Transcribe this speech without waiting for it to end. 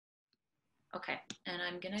Okay, and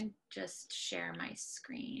I'm gonna just share my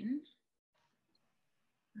screen.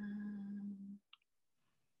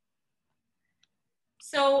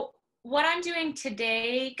 So what I'm doing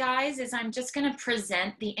today, guys, is I'm just gonna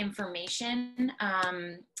present the information.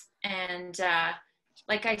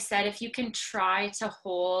 Like I said, if you can try to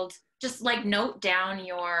hold, just like note down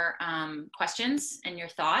your questions and your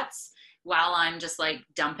thoughts while I'm just like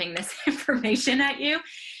dumping this information at you.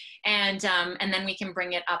 And then we can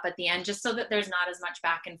bring it up at the end just so that there's not as much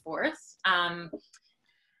back and forth.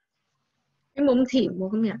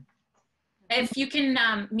 If you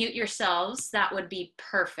can mute yourselves, that would be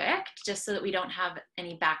perfect, just so that we don't have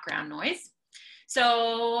any background noise.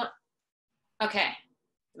 So, okay,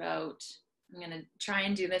 I'm gonna try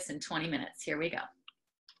and do this in 20 minutes. Here we go.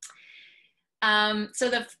 So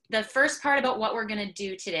the first part about what we're gonna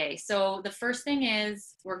do today. So the first thing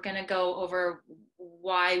is we're gonna go over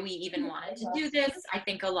why we even wanted to do this. I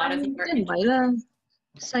think a lot of you are.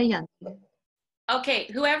 Okay,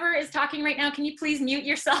 whoever is talking right now, can you please mute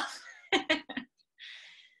yourself?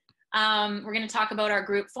 We're going to talk about our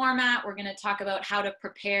group format. We're going to talk about how to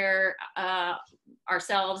prepare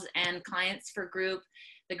ourselves and clients for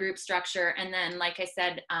the group structure. And then, like I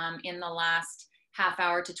said, in the last half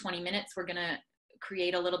hour to 20 minutes, we're going to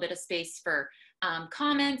create a little bit of space for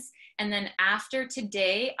comments. And then after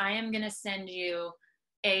today, I am going to send you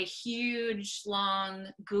a huge, long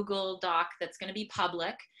Google Doc that's going to be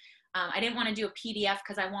public. I didn't want to do a PDF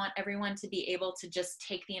because I want everyone to be able to just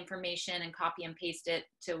take the information and copy and paste it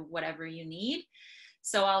to whatever you need.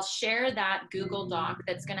 So I'll share that Google Doc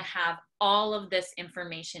that's going to have all of this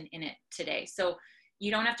information in it today. So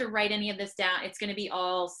you don't have to write any of this down. It's going to be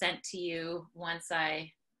all sent to you once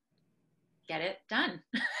I get it done.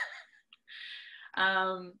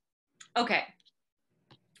 Okay.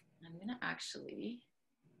 I'm going to actually...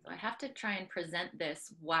 So I have to try and present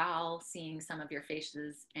this while seeing some of your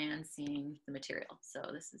faces and seeing the material. So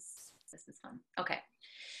this is fun. Okay.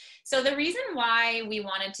 So the reason why we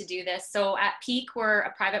wanted to do this, so at Peak, we're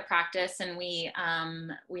a private practice, and we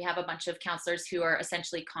have a bunch of counselors who are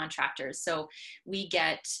essentially contractors. So we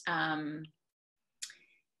get,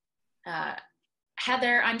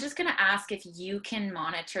 Heather, I'm just gonna ask if you can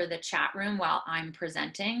monitor the chat room while I'm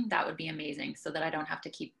presenting. That would be amazing, so that I don't have to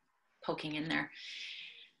keep poking in there.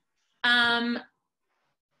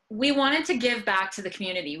 We wanted to give back to the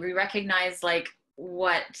community. We recognize like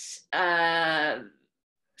what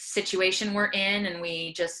situation we're in, and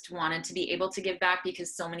we just wanted to be able to give back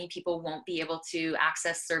because so many people won't be able to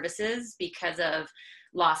access services because of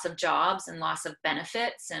loss of jobs and loss of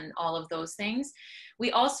benefits and all of those things.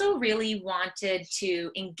 We also really wanted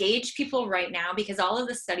to engage people right now because all of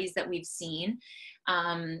the studies that we've seen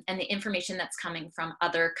and the information that's coming from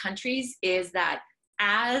other countries is that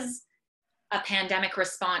as a pandemic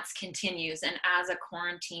response continues and as a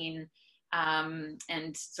quarantine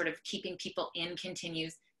and sort of keeping people in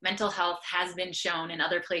continues, mental health has been shown in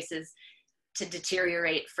other places to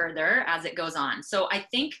deteriorate further as it goes on. So I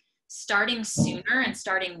think starting sooner and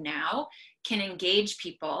starting now can engage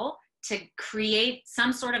people to create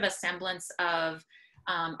some sort of a semblance of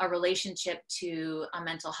a relationship to a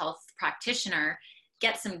mental health practitioner,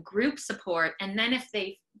 get some group support, and then if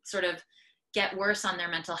they sort of get worse on their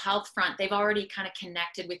mental health front, they've already kind of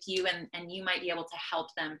connected with you, and you might be able to help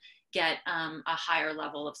them get a higher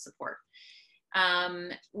level of support.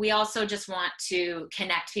 We also just want to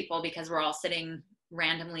connect people because we're all sitting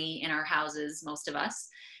randomly in our houses, most of us.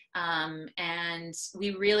 And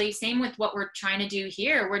we really, same with what we're trying to do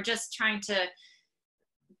here, we're just trying to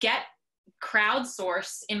get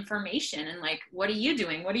crowdsource information and like, what are you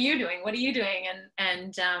doing? What are you doing? What are you doing?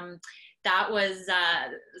 And that was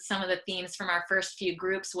some of the themes from our first few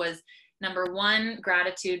groups was, number one,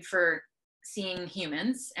 gratitude for seeing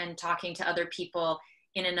humans and talking to other people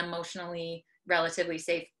in an emotionally relatively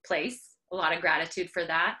safe place. A lot of gratitude for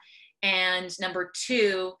that. And number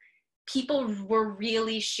two, people were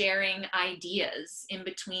really sharing ideas in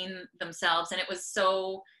between themselves. And it was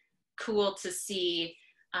so cool to see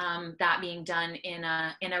that being done in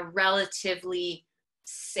a relatively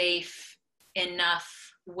safe enough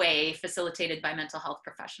way, facilitated by mental health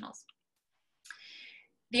professionals.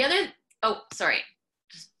 The other, oh, sorry,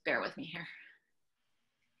 just bear with me here.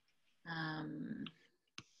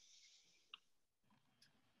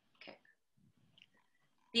 Okay.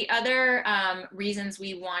 The other reasons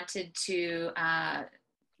we wanted to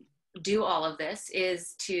do all of this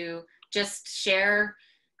is to just share,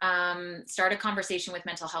 start a conversation with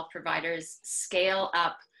mental health providers, scale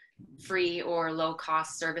up free or low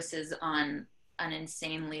cost services on an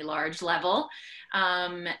insanely large level,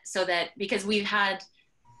 so that, because we've had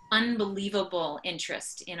unbelievable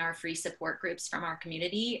interest in our free support groups from our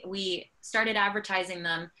community. We started advertising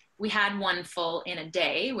them. We had one full in a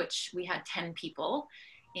day, which we had 10 people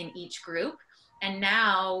in each group. And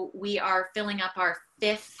now we are filling up our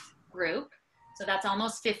 5th group. So that's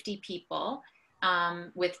almost 50 people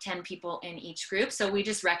with 10 people in each group. So we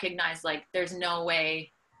just recognize like there's no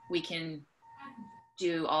way we can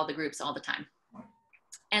do all the groups all the time.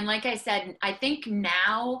 And like I said, I think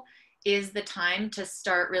now is the time to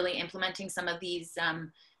start really implementing some of these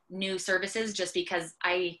new services, just because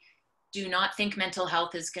I do not think mental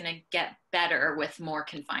health is going to get better with more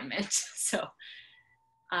confinement. So,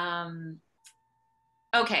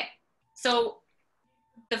 okay. So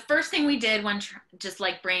the first thing we did when just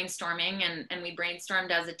like brainstorming, and we brainstormed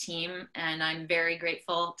as a team, and I'm very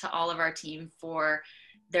grateful to all of our team for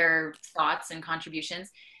their thoughts and contributions.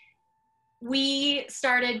 We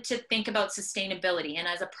started to think about sustainability. And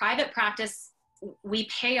as a private practice, we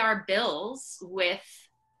pay our bills with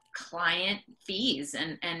client fees,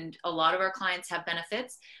 and a lot of our clients have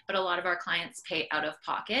benefits, but a lot of our clients pay out of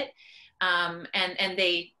pocket. And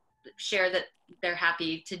they share that they're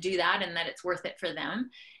happy to do that and that it's worth it for them.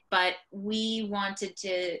 But we wanted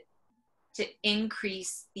to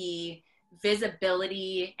increase the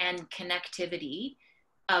visibility and connectivity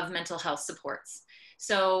of mental health supports.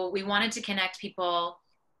 So we wanted to connect people,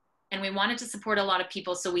 and we wanted to support a lot of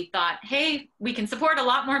people. So we thought, hey, we can support a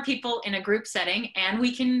lot more people in a group setting, and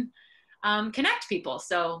we can connect people.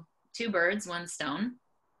 So 2 birds, 1 stone.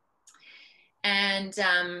 And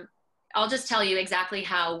I'll just tell you exactly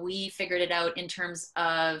how we figured it out in terms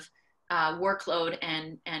of workload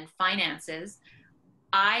and finances.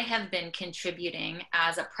 I have been contributing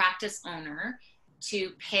as a practice owner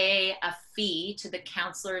to pay a fee to the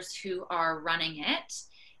counselors who are running it,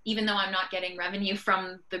 even though I'm not getting revenue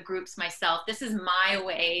from the groups myself. This is my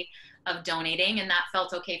way of donating, and that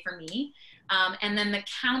felt okay for me. And then the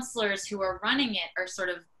counselors who are running it are sort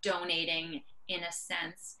of donating in a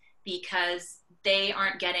sense, because they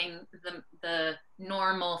aren't getting the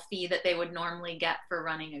normal fee that they would normally get for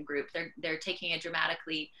running a group. They're taking a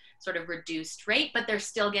dramatically sort of reduced rate, but they're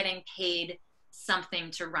still getting paid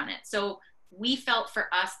something to run it. So we felt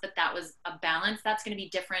for us that that was a balance. That's going to be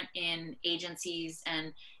different in agencies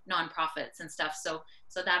and nonprofits and stuff. So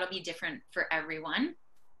that'll be different for everyone.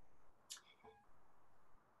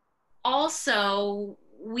 Also,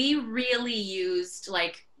 we really used,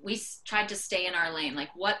 like, we tried to stay in our lane. Like,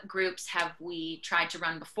 what groups have we tried to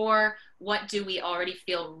run before? What do we already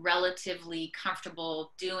feel relatively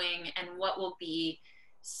comfortable doing? And what will be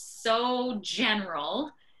so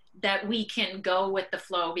general that we can go with the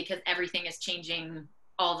flow, because everything is changing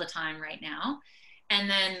all the time right now. And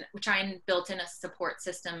then we try and build in a support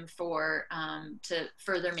system for to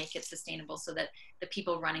further make it sustainable, so that the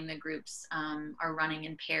people running the groups are running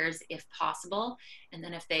in pairs if possible. And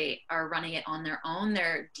then if they are running it on their own,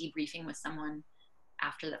 they're debriefing with someone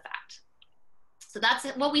after the fact. So that's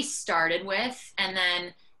what we started with. And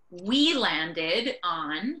then we landed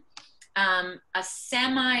on a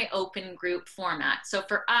semi-open group format. So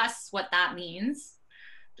for us, what that means,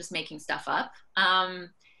 just making stuff up,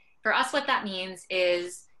 for us, what that means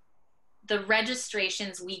is the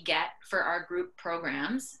registrations we get for our group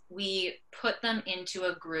programs, we put them into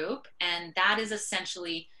a group, and that is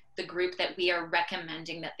essentially the group that we are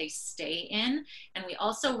recommending that they stay in. And we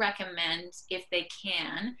also recommend, if they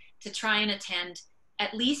can, to try and attend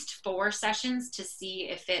at least 4 sessions to see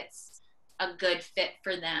if it's a good fit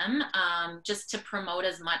for them, just to promote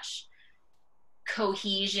as much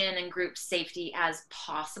cohesion and group safety as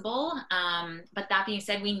possible. But that being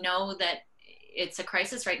said, we know that it's a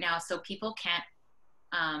crisis right now, so people can't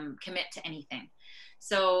commit to anything.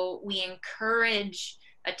 So we encourage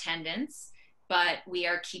attendance, but we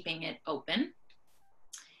are keeping it open.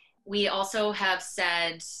 We also have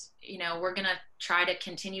said, you know, we're going to try to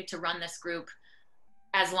continue to run this group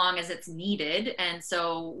as long as it's needed. And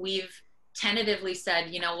so we've tentatively said,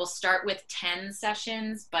 you know, we'll start with 10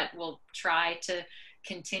 sessions, but we'll try to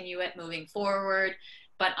continue it moving forward.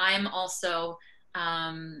 But I'm also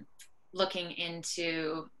looking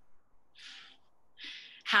into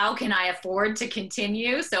how can I afford to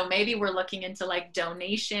continue? So maybe we're looking into like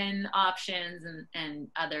donation options and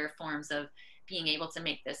other forms of being able to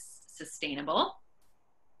make this sustainable.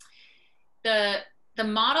 The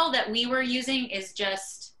model that we were using is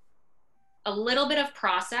just a little bit of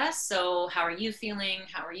process. So how are you feeling?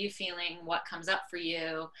 How are you feeling? What comes up for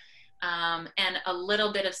you? And a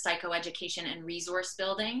little bit of psychoeducation and resource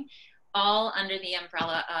building, all under the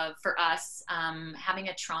umbrella of, for us, having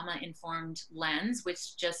a trauma-informed lens,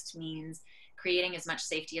 which just means creating as much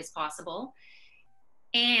safety as possible.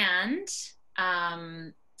 And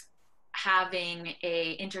having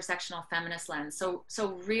a intersectional feminist lens. So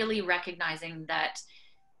really recognizing that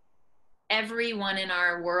everyone in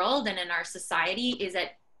our world and in our society is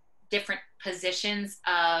at different positions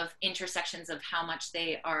of intersections of how much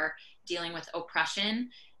they are dealing with oppression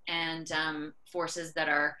and forces that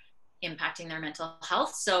are impacting their mental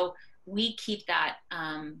health. So we keep that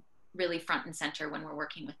really front and center when we're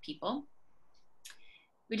working with people.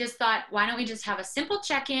 We just thought, why don't we just have a simple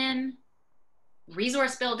check-in,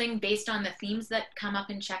 resource building based on the themes that come up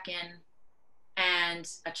in check-in, and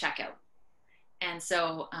a checkout. And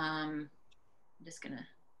so I'm just gonna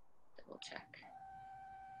double check.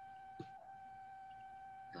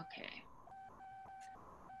 Okay.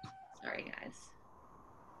 Sorry, guys.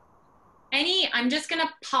 I'm just gonna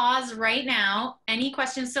pause right now. Any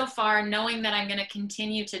questions so far, knowing that I'm gonna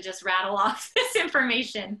continue to just rattle off this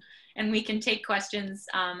information, and we can take questions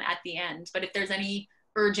at the end. But if there's any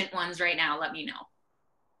urgent ones right now, let me know.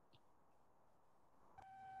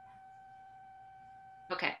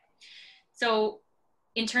 Okay. So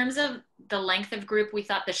in terms of the length of group, we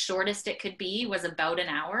thought the shortest it could be was about an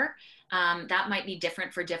hour. That might be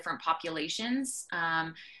different for different populations.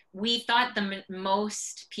 We thought the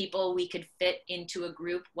most people we could fit into a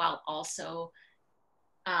group while also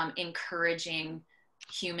encouraging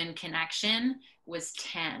human connection was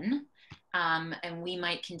 10. And we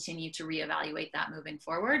might continue to reevaluate that moving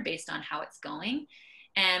forward based on how it's going.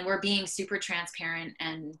 And we're being super transparent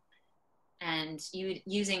and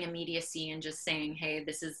using immediacy and just saying, hey,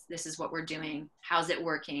 this is what we're doing. How's it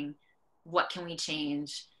working? What can we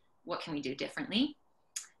change? What can we do differently?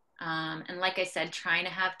 And like I said, trying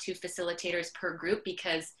to have 2 facilitators per group,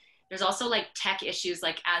 because there's also like tech issues.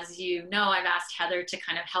 Like, as you know, I've asked Heather to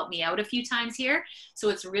kind of help me out a few times here. So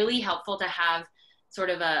it's really helpful to have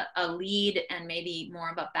sort of a lead and maybe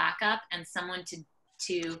more of a backup, and someone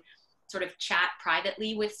to sort of chat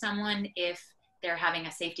privately with someone if they're having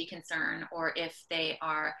a safety concern or if they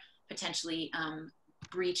are potentially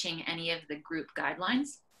breaching any of the group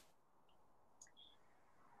guidelines.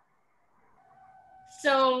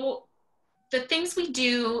 So the things we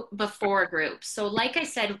do before groups. So like I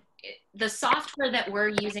said, the software that we're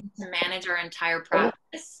using to manage our entire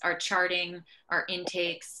practice, our charting, our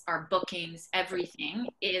intakes, our bookings, everything,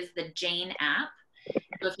 is the Jane app.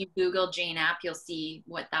 So if you Google Jane app, you'll see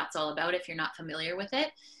what that's all about if you're not familiar with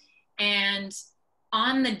it. And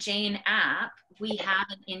on the Jane app, we have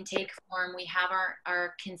an intake form, we have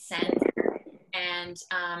our consent, and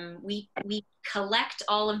we collect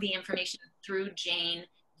all of the information through Jane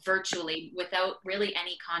virtually without really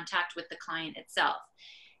any contact with the client itself.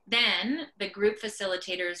 Then the group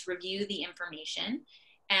facilitators review the information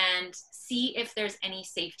and see if there's any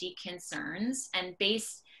safety concerns. And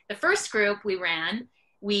the first group we ran,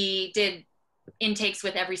 we did intakes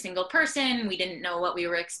with every single person. We didn't know what we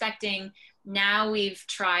were expecting. Now we've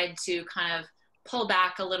tried to kind of pull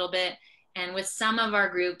back a little bit. And with some of our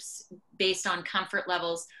groups, based on comfort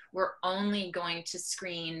levels, we're only going to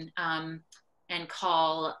screen and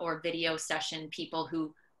call or video session people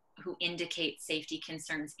who indicate safety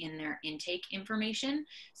concerns in their intake information.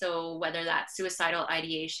 So whether that's suicidal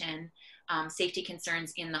ideation, safety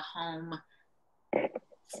concerns in the home,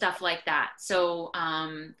 stuff like that. So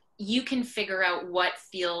you can figure out what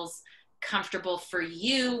feels comfortable for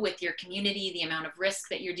you with your community, the amount of risk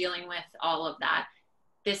that you're dealing with, all of that.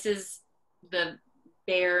 This is the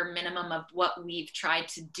bare minimum of what we've tried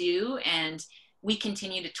to do, and we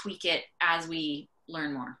continue to tweak it as we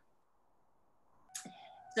learn more.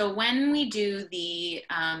 So when we do the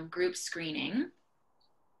group screening,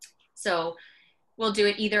 so we'll do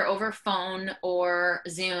it either over phone or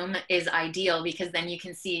Zoom is ideal, because then you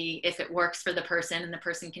can see if it works for the person and the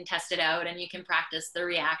person can test it out and you can practice the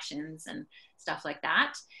reactions and stuff like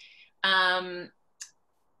that.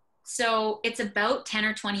 So it's about 10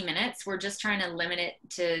 or 20 minutes. We're just trying to limit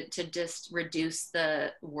it to just reduce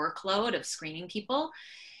the workload of screening people.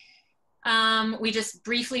 We just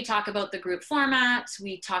briefly talk about the group format.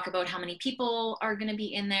 We talk about how many people are going to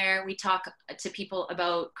be in there. We talk to people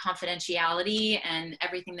about confidentiality and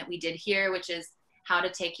everything that we did here, which is how to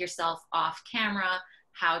take yourself off camera,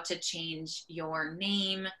 how to change your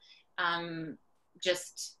name,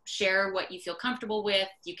 just share what you feel comfortable with.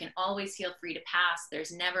 You can always feel free to pass.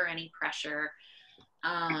 There's never any pressure,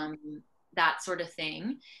 that sort of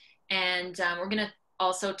thing. And we're going to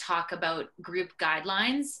also talk about group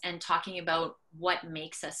guidelines and talking about what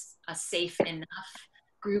makes us a safe enough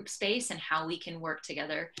group space and how we can work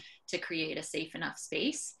together to create a safe enough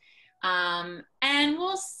space. And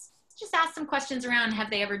we'll just ask some questions around,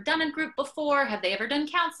 have they ever done a group before? Have they ever done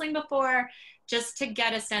counseling before? Just to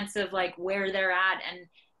get a sense of like where they're at and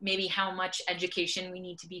maybe how much education we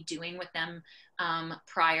need to be doing with them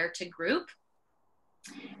prior to group.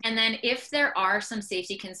 And then if there are some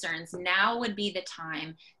safety concerns, now would be the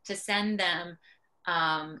time to send them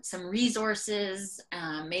some resources,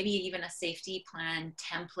 maybe even a safety plan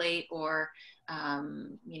template, or,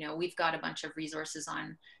 we've got a bunch of resources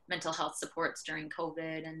on mental health supports during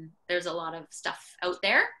COVID, and there's a lot of stuff out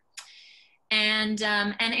there. And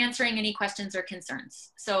answering any questions or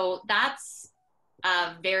concerns. So that's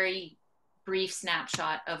a very brief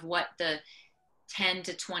snapshot of what the 10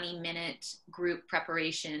 to 20 minute group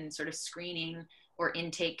preparation sort of screening or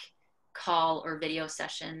intake call or video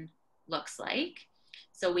session looks like.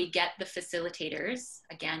 So we get the facilitators,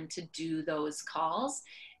 again, to do those calls,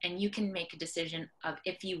 and you can make a decision of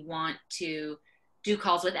if you want to do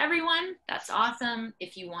calls with everyone, that's awesome.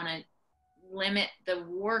 If you want to limit the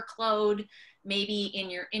workload, maybe in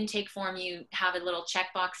your intake form you have a little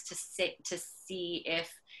checkbox to see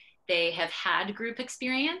if they have had group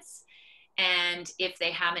experience and if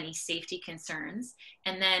they have any safety concerns.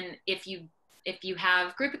 And then if you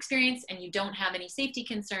have group experience and you don't have any safety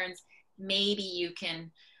concerns, maybe you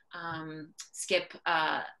can skip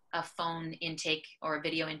a phone intake or a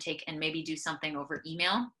video intake and maybe do something over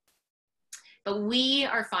email. But we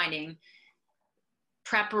are finding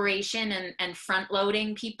preparation and front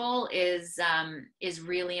loading people is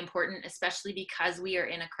really important, especially because we are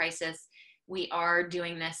in a crisis. We are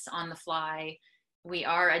doing this on the fly. We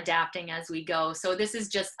are adapting as we go. So this is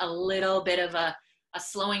just a little bit of a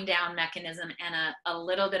slowing down mechanism and a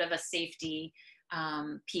little bit of a safety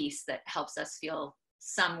piece that helps us feel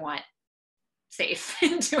somewhat safe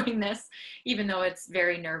in doing this, even though it's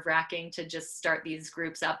very nerve-wracking to just start these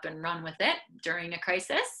groups up and run with it during a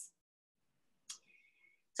crisis.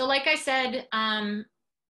 So like I said,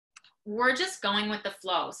 we're just going with the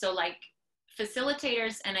flow. So like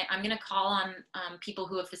facilitators, and I'm going to call on people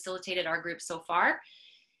who have facilitated our group so far.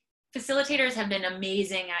 Facilitators have been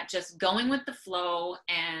amazing at just going with the flow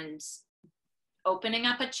and opening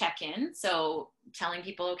up a check-in. So telling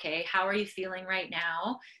people, okay, how are you feeling right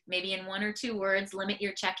now? Maybe in 1 or 2 words, limit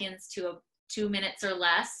your check-ins to 2 minutes or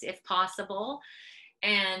less if possible.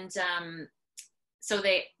 And so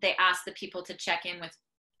they ask the people to check in with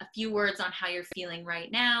a few words on how you're feeling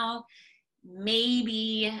right now,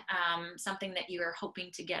 maybe something that you are hoping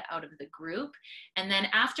to get out of the group. And then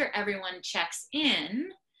after everyone checks in,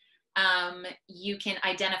 you can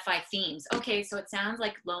identify themes. Okay, so it sounds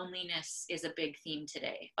like loneliness is a big theme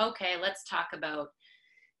today. Okay, let's talk about,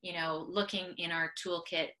 looking in our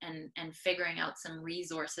toolkit and figuring out some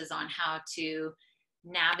resources on how to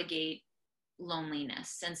navigate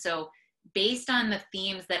loneliness. And so based on the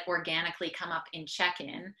themes that organically come up in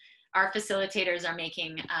check-in, our facilitators are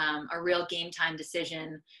making a real game time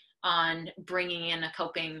decision on bringing in a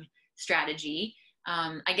coping strategy.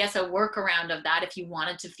 I guess a workaround of that, if you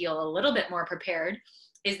wanted to feel a little bit more prepared,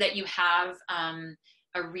 is that you have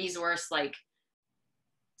a resource like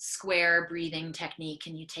square breathing technique,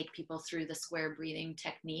 and you take people through the square breathing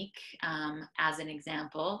technique as an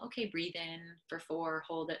example. Okay, breathe in for 4,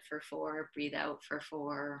 hold it for 4, breathe out for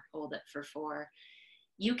 4, hold it for 4.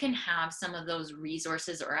 You can have some of those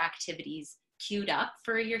resources or activities queued up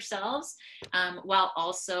for yourselves while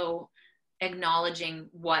also acknowledging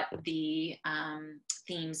what the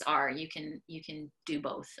themes are. You can do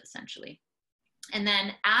both essentially. And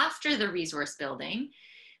then after the resource building,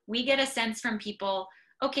 we get a sense from people,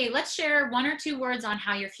 okay, let's share 1 or 2 words on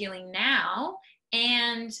how you're feeling now,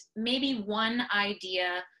 and maybe one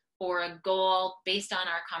idea or a goal based on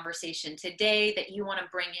our conversation today that you want to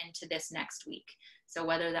bring into this next week. So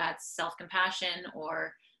whether that's self-compassion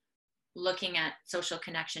or looking at social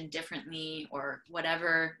connection differently, or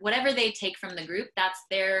whatever they take from the group, that's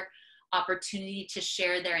their opportunity to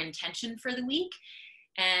share their intention for the week.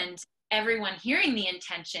 And everyone hearing the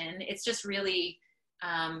intention, it's just really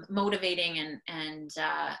motivating and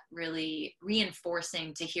really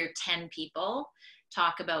reinforcing to hear 10 people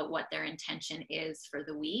talk about what their intention is for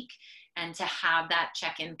the week, and to have that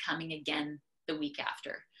check-in coming again the week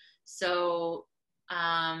after. So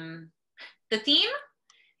the theme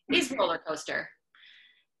is roller coaster,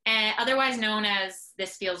 and otherwise known as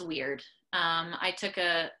this feels weird. I took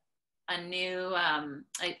a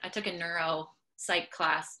neuro psych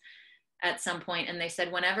class at some point, and they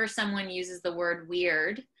said whenever someone uses the word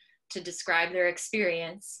weird to describe their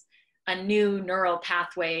experience, a new neural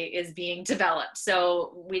pathway is being developed.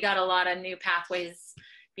 So we got a lot of new pathways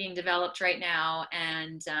being developed right now.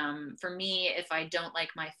 And for me, if I don't like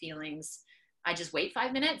my feelings, I just wait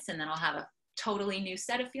 5 minutes and then I'll have a totally new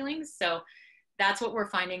set of feelings. So that's what we're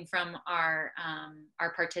finding from our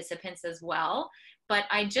participants as well. but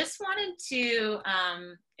I just wanted to,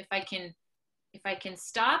 if I can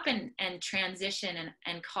stop and transition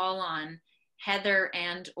and call on Heather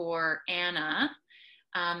and or Anna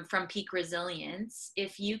from Peak Resilience,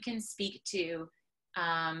 if you can speak to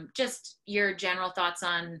just your general thoughts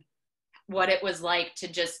on what it was like to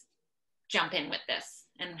just jump in with this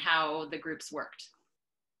and how the groups worked.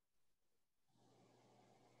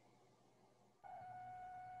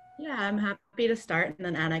 Yeah, I'm happy to start, and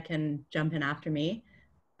then Anna can jump in after me.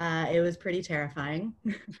 It was pretty terrifying.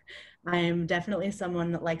 I'm definitely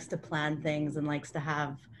someone that likes to plan things and likes to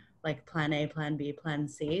have like plan A, plan B, plan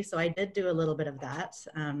C. So I did do a little bit of that,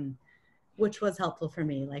 which was helpful for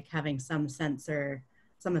me, like having some sense or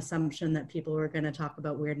some assumption that people were going to talk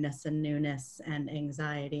about weirdness and newness and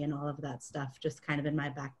anxiety and all of that stuff just kind of in my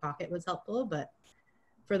back pocket was helpful. But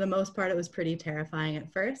for the most part, it was pretty terrifying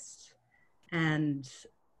at first. And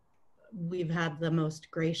we've had the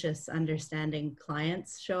most gracious, understanding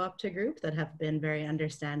clients show up to group that have been very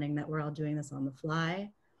understanding that we're all doing this on the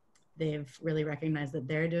fly. They've really recognized that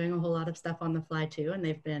they're doing a whole lot of stuff on the fly too, and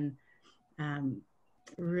they've been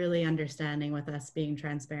really understanding with us, being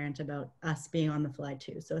transparent about us being on the fly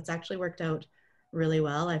too. So it's actually worked out really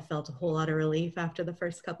well. I felt a whole lot of relief after the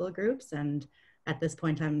first couple of groups, and at this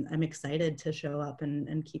point I'm excited to show up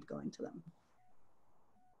and keep going to them.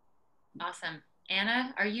 Awesome.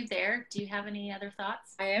 Anna, are you there? Do you have any other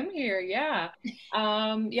thoughts? I am here, yeah.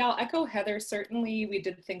 Yeah, I'll echo Heather. Certainly we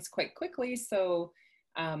did things quite quickly. So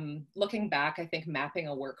looking back, I think mapping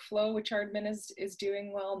a workflow, which our admin is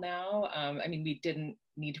doing well now. I mean, we didn't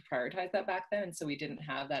need to prioritize that back then, and so we didn't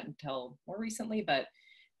have that until more recently. But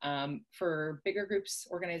for bigger groups,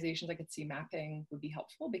 organizations, I could see mapping would be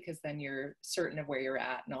helpful, because then you're certain of where you're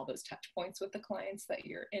at and all those touch points with the clients that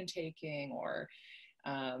you're intaking or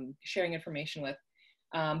sharing information with.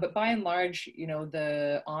 But by and large, you know,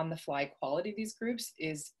 the on-the-fly quality of these groups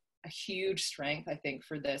is a huge strength, I think,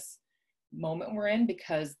 for this moment we're in,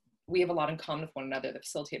 because we have a lot in common with one another. The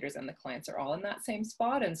facilitators and the clients are all in that same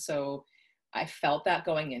spot. And so I felt that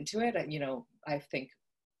going into it. You know, I think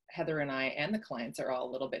Heather and I and the clients are all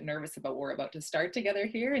a little bit nervous about what we're about to start together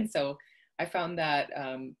here. And so I found that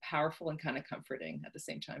powerful and kind of comforting at the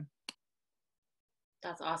same time.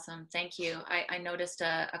 That's awesome. Thank you. I noticed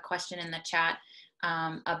a question in the chat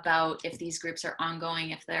about if these groups are ongoing,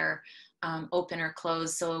 if they're open or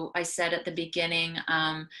closed. So I said at the beginning,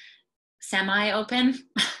 semi-open.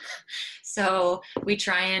 So we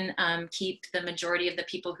try and keep the majority of the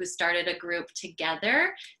people who started a group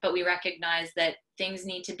together, but we recognize that things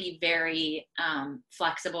need to be very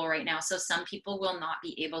flexible right now. So some people will not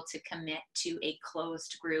be able to commit to a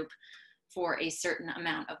closed group for a certain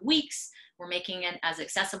amount of weeks. We're making it as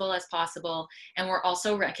accessible as possible. And we're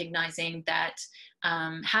also recognizing that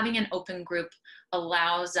having an open group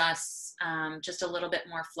allows us just a little bit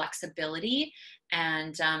more flexibility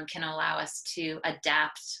and can allow us to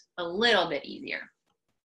adapt a little bit easier.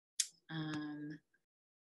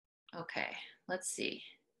 Okay, let's see.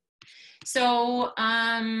 So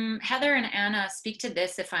Heather and Anna, speak to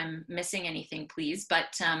this if I'm missing anything, please.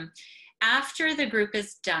 But after the group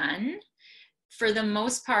is done, for the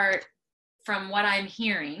most part, from what I'm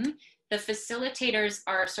hearing, the facilitators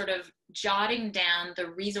are sort of jotting down the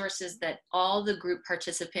resources that all the group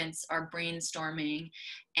participants are brainstorming,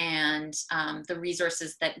 and the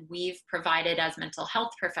resources that we've provided as mental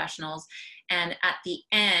health professionals. And at the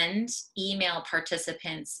end, email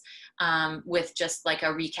participants with just like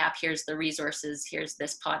a recap. Here's the resources, here's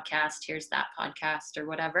this podcast, here's that podcast, or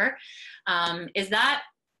whatever. Is that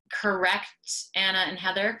correct, Anna and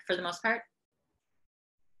Heather, for the most part?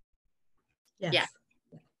 Yes. Yeah.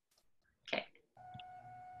 Okay.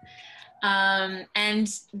 And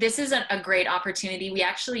this is a great opportunity. We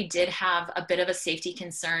actually did have a bit of a safety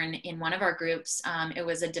concern in one of our groups. It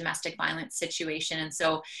was a domestic violence situation. And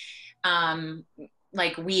so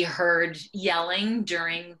like we heard yelling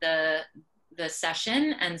during the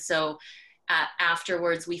session. And so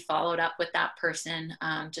afterwards we followed up with that person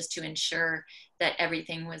just to ensure that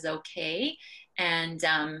everything was okay. And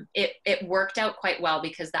it worked out quite well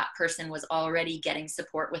because that person was already getting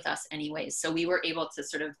support with us anyways. So we were able to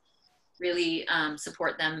sort of really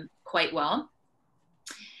support them quite well.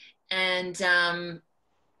 And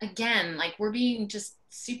again, like we're being just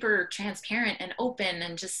super transparent and open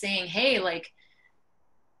and just saying, hey, like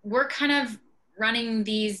we're kind of running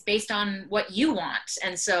these based on what you want.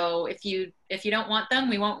 And so if you don't want them,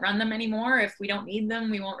 we won't run them anymore. If we don't need them,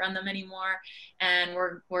 we won't run them anymore. And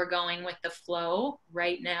we're going with the flow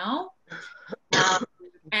right now.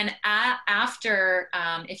 And after,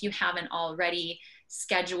 if you haven't already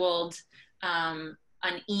scheduled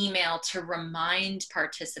an email to remind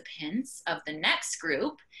participants of the next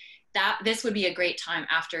group, that this would be a great time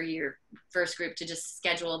after your first group to just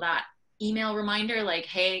schedule that email reminder, like,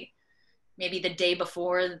 hey, maybe the day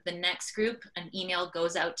before the next group, an email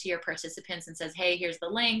goes out to your participants and says, hey, here's the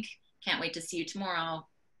link, can't wait to see you tomorrow,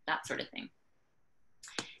 that sort of thing.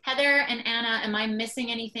 Heather and Anna, am I missing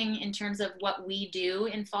anything in terms of what we do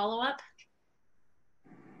in follow-up?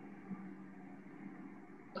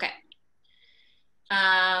 Okay.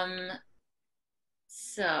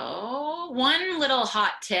 So one little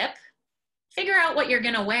hot tip, figure out what you're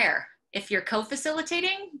gonna wear if you're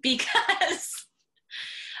co-facilitating, because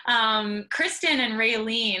Kristen and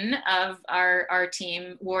Raylene of our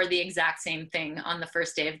team wore the exact same thing on the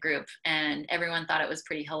first day of group, and everyone thought it was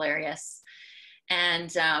pretty hilarious.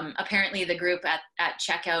 And apparently the group at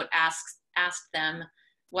checkout asked them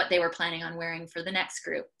what they were planning on wearing for the next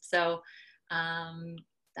group. So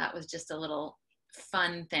that was just a little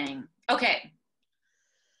fun thing. Okay,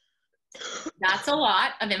 that's a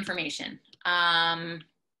lot of information.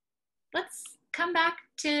 Let's come back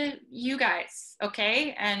to you guys,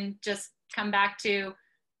 okay? And just come back to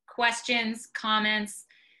questions, comments.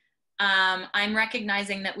 I'm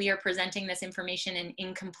recognizing that we are presenting this information in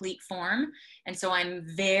incomplete form, and so I'm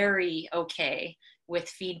very okay with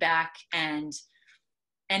feedback and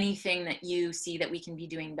anything that you see that we can be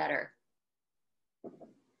doing better.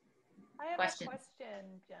 I have a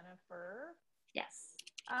question, Jennifer. Yes.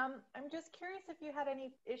 I'm just curious if you had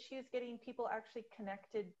any issues getting people actually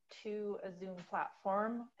connected to a Zoom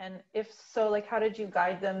platform, and if so, like, how did you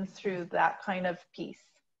guide them through that kind of piece?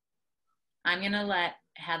 I'm gonna let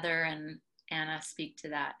Heather and Anna speak to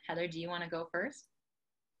that. Heather, do you want to go first?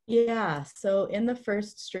 Yeah, so in the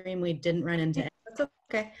first stream, we didn't run into, that's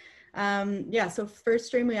okay. Yeah, so first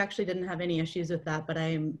stream, we actually didn't have any issues with that, but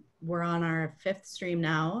we're on our 5th stream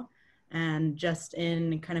now. And just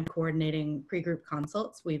in kind of coordinating pre-group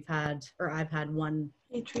consults, I've had one.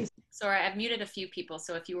 Hey, Tracy. Sorry, I've muted a few people,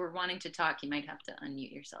 so if you were wanting to talk, you might have to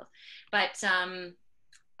unmute yourself. But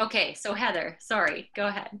okay, so Heather, sorry, go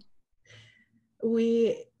ahead.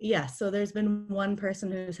 So there's been one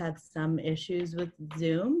person who's had some issues with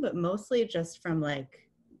Zoom, but mostly just from like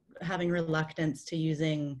having reluctance to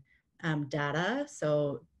using data.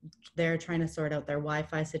 So they're trying to sort out their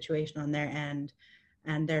Wi-Fi situation on their end,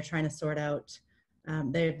 and they're trying to sort out,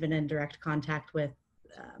 they've been in direct contact with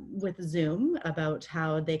Zoom about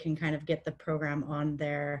how they can kind of get the program on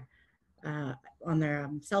their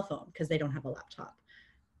cell phone, because they don't have a laptop.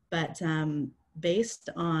 But based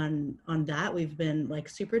on that, we've been like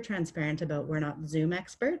super transparent about we're not Zoom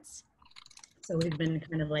experts. So we've been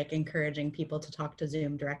kind of like encouraging people to talk to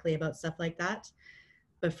Zoom directly about stuff like that.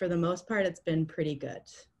 But for the most part, it's been pretty good.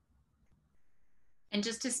 And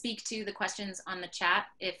just to speak to the questions on the chat,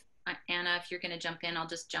 if Anna, if you're going to jump in, I'll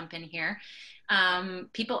just jump in here.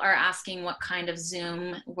 People are asking what kind of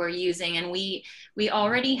Zoom we're using, and we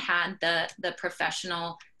already had the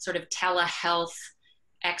professional sort of telehealth,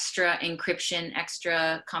 extra encryption,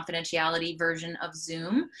 extra confidentiality version of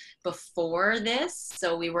Zoom before this,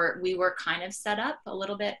 so we were kind of set up a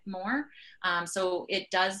little bit more. So it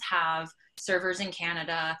does have servers in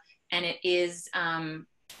Canada, and it is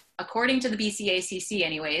according to the BCACC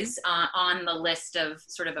anyways, on the list of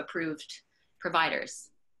sort of approved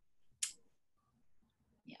providers.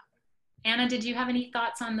 Yeah. Anna, did you have any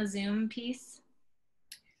thoughts on the Zoom piece?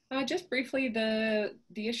 Just briefly, the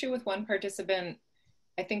issue with one participant,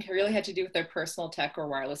 I think really had to do with their personal tech or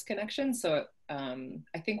wireless connection. So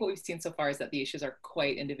I think what we've seen so far is that the issues are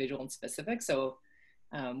quite individual and specific. So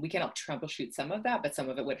we can help troubleshoot some of that, but some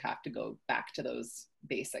of it would have to go back to those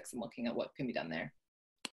basics and looking at what can be done there.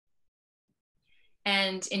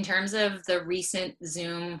 And in terms of the recent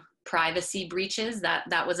Zoom privacy breaches,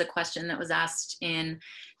 that was a question that was asked in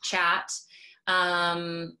chat.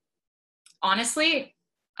 Honestly,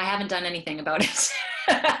 I haven't done anything about it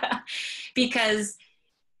because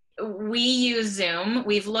we use Zoom.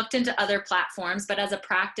 We've looked into other platforms, but as a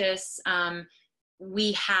practice,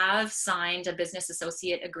 we have signed a business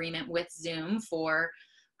associate agreement with Zoom for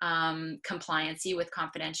compliancy with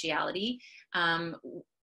confidentiality.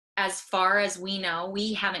 As far as we know,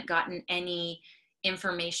 we haven't gotten any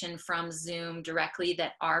information from Zoom directly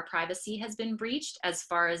that our privacy has been breached. As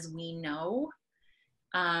far as we know,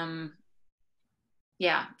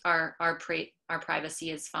 yeah, our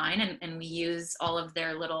privacy is fine, and we use all of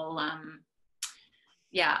their little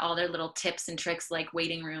all their little tips and tricks like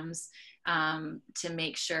waiting rooms to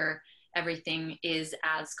make sure everything is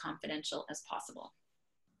as confidential as possible.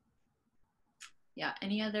 Yeah,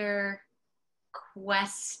 any other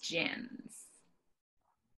questions?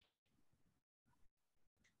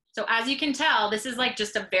 So as you can tell, this is like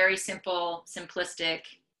just a very simple, simplistic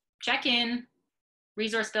check-in,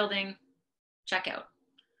 resource building, checkout.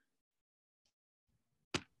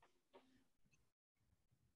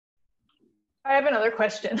 I have another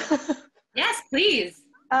question. Yes, please.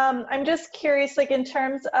 I'm just curious, like in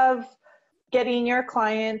terms of getting your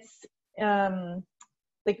clients,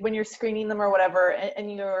 like when you're screening them or whatever,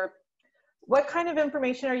 and you're, what kind of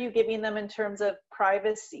information are you giving them in terms of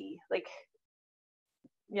privacy? Like,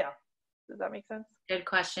 yeah, does that make sense? Good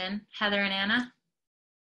question. Heather and Anna,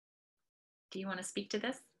 do you want to speak to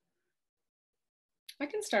this? I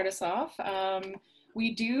can start us off.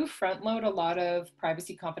 We do front load a lot of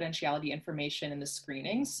privacy confidentiality information in the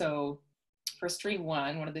screening. So for stream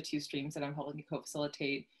one of the 2 streams that I'm helping to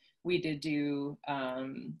co-facilitate, we did do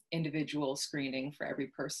individual screening for every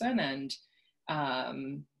person. And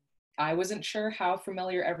I wasn't sure how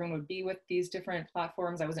familiar everyone would be with these different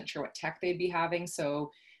platforms. I wasn't sure what tech they'd be having. So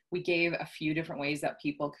we gave a few different ways that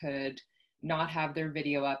people could not have their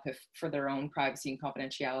video up if for their own privacy and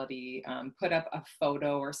confidentiality, put up a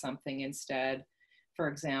photo or something instead, for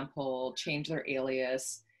example, change their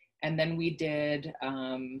alias. And then we did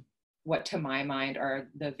what to my mind are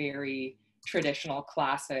the very traditional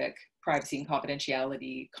classic privacy and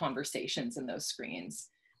confidentiality conversations in those screens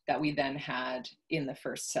that we then had in the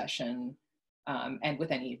first session. And with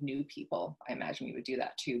any new people, I imagine we would do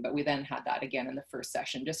that too. But we then had that again in the first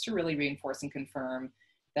session just to really reinforce and confirm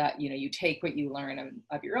that, you know, you take what you learn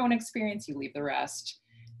of your own experience, you leave the rest.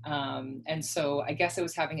 And so I guess it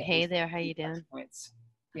was having Hey there, how you doing? Points,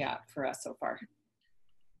 yeah, for us so far.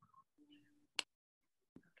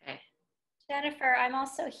 Okay. Jennifer, I'm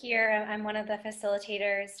also here. I'm one of the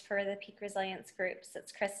facilitators for the Peak Resilience groups.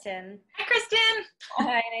 It's Kristen. Hi, Kristen.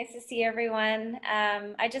 Hi, nice to see everyone.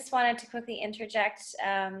 I just wanted to quickly interject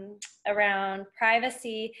around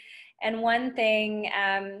privacy. And one thing,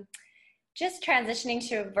 just transitioning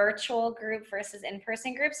to a virtual group versus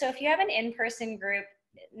in-person group. So if you have an in-person group,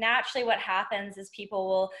 naturally what happens is people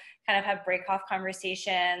will kind of have break-off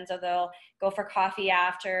conversations, or they'll go for coffee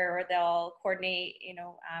after, or they'll coordinate, you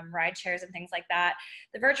know, ride shares and things like that.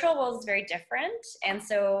 The virtual world is very different. And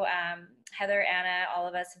so Heather, Anna, all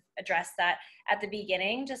of us have addressed that at the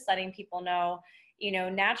beginning, just letting people know, you know,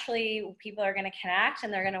 naturally people are going to connect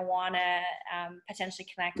and they're going to want to potentially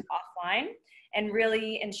connect offline, and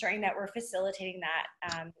really ensuring that we're facilitating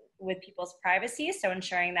that with people's privacy. So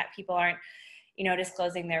ensuring that people aren't, you know,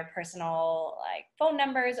 disclosing their personal like phone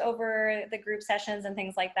numbers over the group sessions and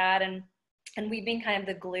things like that. And we've been kind of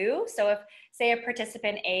the glue. So if, say, a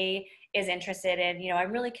participant A is interested in, you know,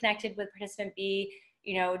 I'm really connected with participant B,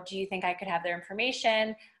 you know, do you think I could have their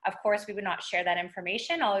information? Of course, we would not share that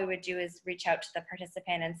information. All we would do is reach out to the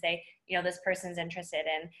participant and say, you know, this person's interested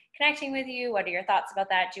in connecting with you. What are your thoughts about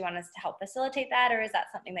that? Do you want us to help facilitate that? Or is that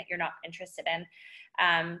something that you're not interested in?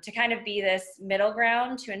 To kind of be this middle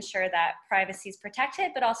ground to ensure that privacy is protected,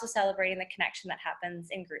 but also celebrating the connection that happens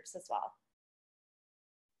in groups as well.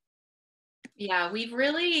 Yeah, we've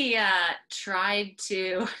really tried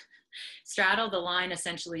to straddle the line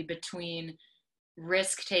essentially between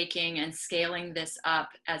risk taking and scaling this up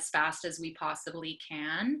as fast as we possibly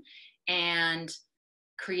can, and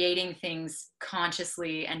creating things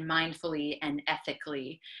consciously and mindfully and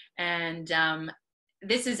ethically. And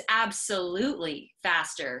this is absolutely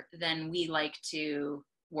faster than we like to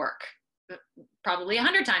work, probably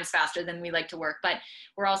 100 times faster than we like to work. But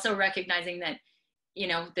we're also recognizing that, you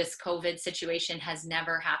know, this COVID situation has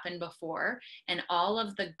never happened before, and all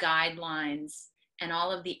of the guidelines and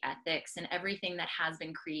all of the ethics and everything that has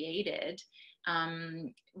been created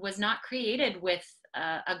was not created with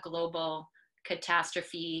a global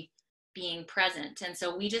catastrophe being present. And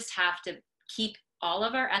so we just have to keep all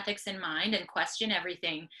of our ethics in mind and question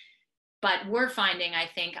everything. But we're finding,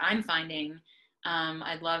 I'm finding,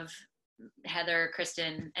 I'd love Heather,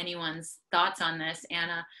 Kristen, anyone's thoughts on this,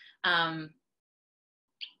 Anna,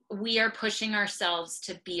 we are pushing ourselves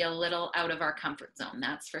to be a little out of our comfort zone,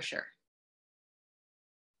 that's for sure.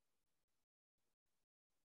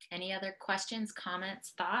 Any other questions,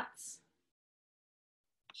 comments, thoughts?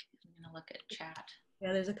 I'm gonna look at chat.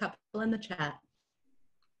 Yeah, there's a couple in the chat.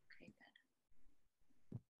 Okay,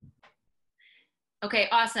 good. Okay,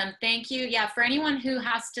 awesome, thank you. Yeah, for anyone who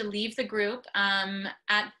has to leave the group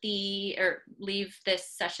leave this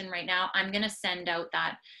session right now, I'm gonna send out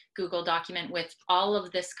that Google document with all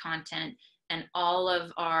of this content and all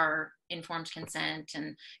of our informed consent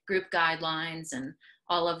and group guidelines and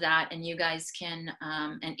all of that, and you guys can,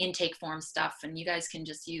 and intake form stuff, and you guys can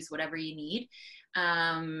just use whatever you need.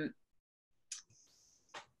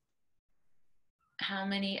 How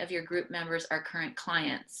many of your group members are current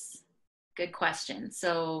clients? Good question.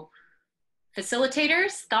 So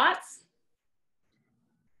facilitators, thoughts?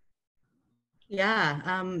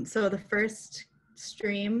 Yeah, so the first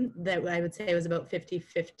stream that I would say was about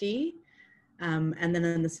 50-50. And then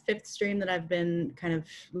in this fifth stream that I've been kind of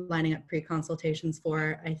lining up pre-consultations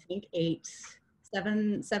for, I think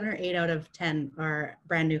seven or eight out of 10 are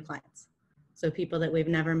brand new clients. So people that we've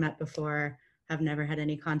never met before, have never had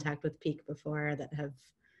any contact with Peak before, that have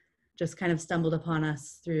just kind of stumbled upon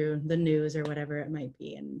us through the news or whatever it might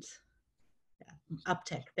be. And yeah,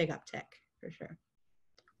 big uptick for sure.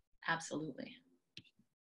 Absolutely.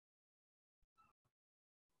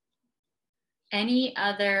 Any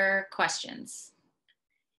other questions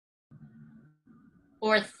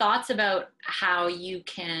or thoughts about how you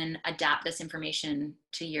can adapt this information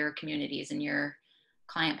to your communities and your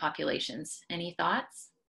client populations? Any thoughts?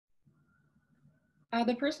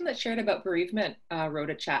 The person that shared about bereavement wrote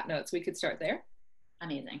a chat note, so we could start there.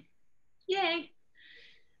 Amazing. Yay.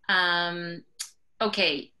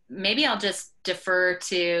 Okay, maybe I'll just defer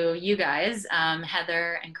to you guys,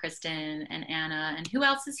 Heather and Kristen and Anna, and who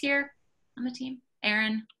else is here on the team?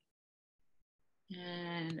 Aaron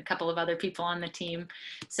and a couple of other people on the team.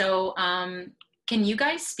 So can you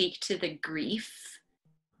guys speak to the grief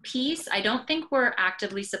piece? I don't think we're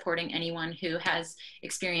actively supporting anyone who has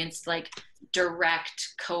experienced like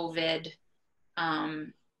direct COVID,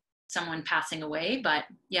 someone passing away, but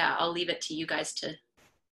yeah, I'll leave it to you guys to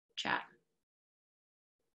chat.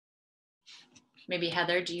 Maybe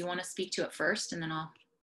Heather, do you want to speak to it first and then I'll.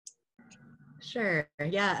 Sure.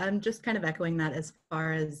 Yeah, I'm just kind of echoing that as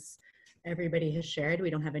far as everybody has shared. We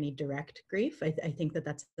don't have any direct grief. I think that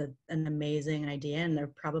that's an amazing idea, and they're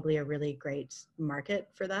probably a really great market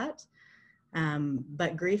for that.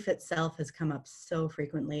 But grief itself has come up so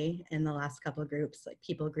frequently in the last couple of groups, like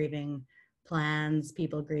people grieving plans,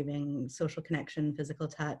 people grieving social connection, physical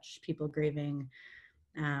touch, people grieving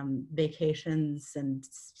vacations and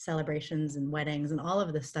celebrations and weddings, and all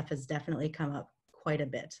of this stuff has definitely come up quite a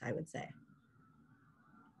bit, I would say.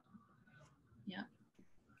 Yeah.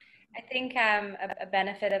 I think a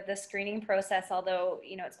benefit of the screening process, although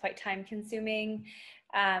it's quite time consuming,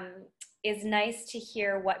 is nice to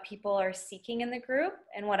hear what people are seeking in the group.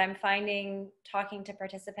 And what I'm finding talking to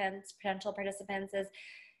potential participants, is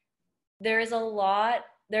there is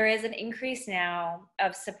an increase now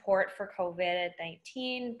of support for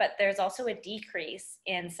COVID-19, but there's also a decrease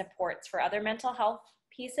in supports for other mental health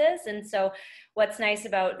pieces. And so what's nice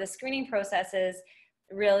about the screening process is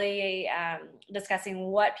really discussing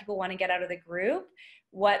what people want to get out of the group,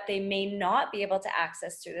 what they may not be able to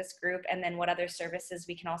access through this group, and then what other services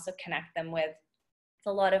we can also connect them with.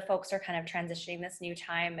 A lot of folks are kind of transitioning this new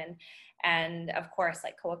time, and of course,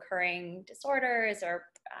 like co-occurring disorders or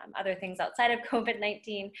other things outside of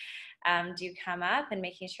COVID-19 do come up, and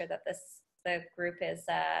making sure that the group is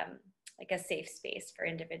like a safe space for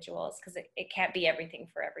individuals, because it can't be everything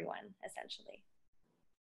for everyone, essentially.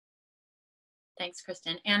 Thanks,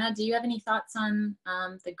 Kristen. Anna, do you have any thoughts on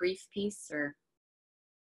the grief piece, or?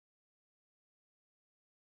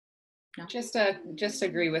 No? Just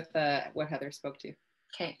agree with what Heather spoke to.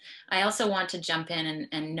 Okay. I also want to jump in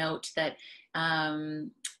and note that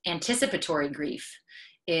anticipatory grief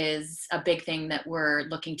is a big thing that we're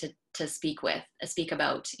looking to speak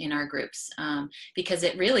about in our groups, because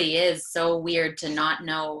it really is so weird to not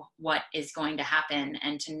know what is going to happen,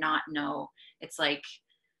 and to not know. It's like,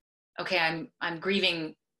 okay, I'm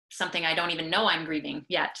grieving something I don't even know I'm grieving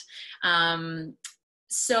yet.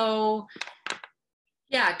 So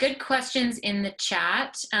yeah, good questions in the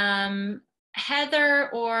chat. Heather,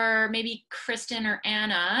 or maybe Kristen or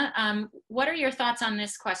Anna, what are your thoughts on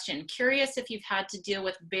this question? Curious if you've had to deal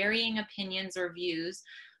with varying opinions or views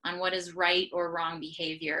on what is right or wrong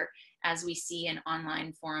behavior, as we see in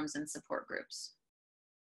online forums and support groups.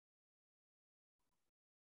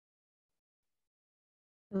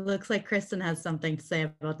 It looks like Kristen has something to say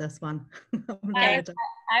about this one. I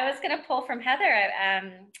was going to pull from Heather.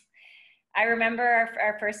 I remember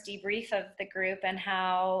our first debrief of the group, and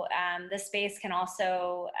how the space can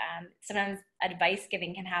also, sometimes advice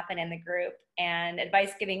giving can happen in the group, and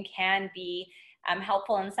advice giving can be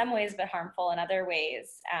helpful in some ways, but harmful in other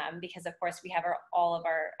ways, because of course we have all of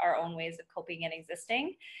our own ways of coping and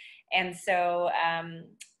existing. And so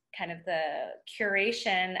kind of the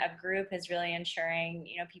curation of group is really ensuring,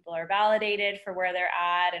 people are validated for where they're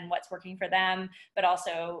at and what's working for them, but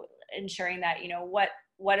also ensuring that,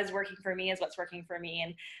 what is working for me is what's working for me.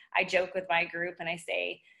 And I joke with my group and I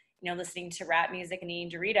say, listening to rap music and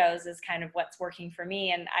eating Doritos is kind of what's working for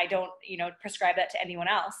me. And I don't, prescribe that to anyone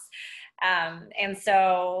else. And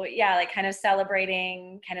so, yeah, like kind of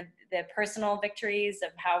celebrating kind of the personal victories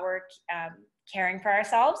of how we're caring for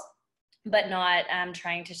ourselves, but not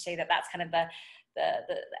trying to say that that's kind of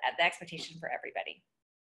the expectation for everybody.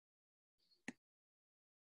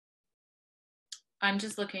 I'm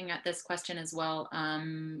just looking at this question as well,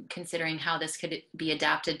 considering how this could be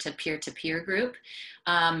adapted to peer-to-peer group.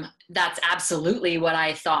 That's absolutely what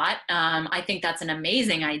I thought. I think that's an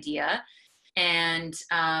amazing idea. And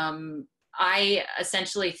I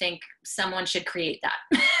essentially think someone should create that.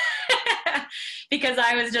 Because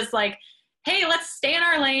I was just like, hey, let's stay in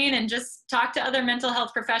our lane and just talk to other mental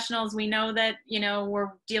health professionals. We know that,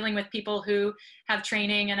 we're dealing with people who have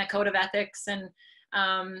training and a code of ethics and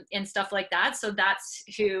stuff like that. So that's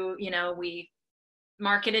who, we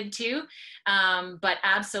marketed to. But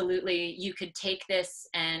absolutely, you could take this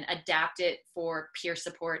and adapt it for peer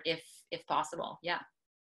support if possible. Yeah.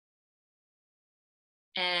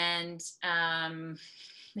 And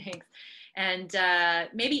thanks. And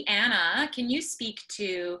maybe Anna, can you speak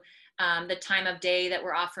to the time of day that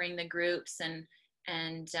we're offering the groups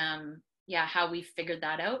and yeah, how we figured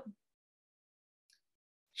that out?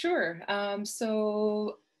 Sure.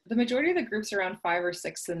 So the majority of the groups are around 5 or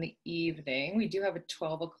 6 in the evening. We do have a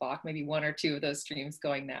 12 o'clock, maybe 1 or 2 of those streams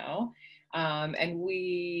going now. And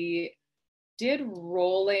we did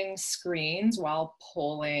rolling screens while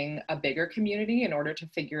polling a bigger community in order to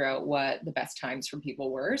figure out what the best times for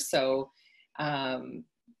people were. So,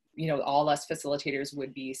 all us facilitators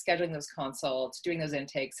would be scheduling those consults, doing those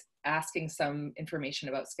intakes, asking some information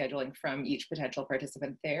about scheduling from each potential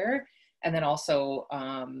participant there. And then also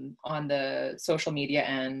on the social media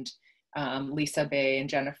end, Lisa, Bay, and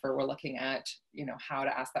Jennifer were looking at, how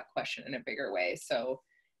to ask that question in a bigger way. So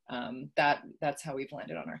that's how we've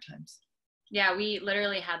landed on our times. Yeah, we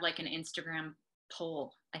literally had like an Instagram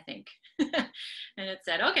poll, I think. And it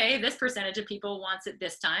said, okay, this percentage of people wants it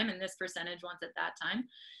this time and this percentage wants it that time.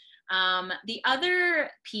 The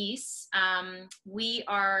other piece, we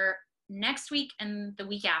are next week and the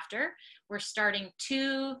week after, we're starting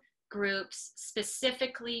 2 groups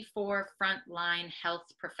specifically for frontline health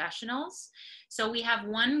professionals. So we have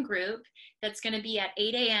one group that's going to be at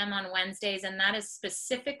 8 a.m. on Wednesdays, and that is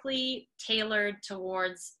specifically tailored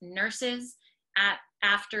towards nurses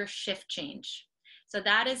after shift change. So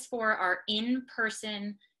that is for our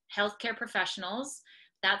in-person healthcare professionals.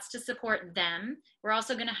 That's to support them. We're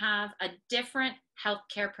also going to have a different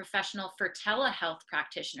healthcare professional for telehealth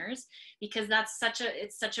practitioners, because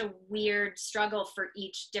it's such a weird struggle for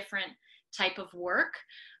each different type of work.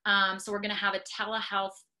 So we're going to have a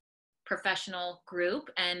telehealth professional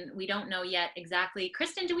group, and we don't know yet exactly.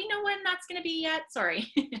 Kristen, do we know when that's going to be yet? Sorry.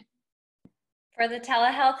 For the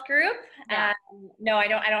telehealth group? Yeah. No, I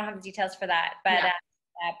don't have the details for that, but yeah.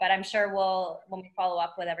 But I'm sure when we follow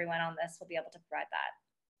up with everyone on this, we'll be able to provide that.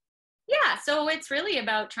 Yeah, so it's really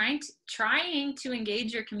about trying to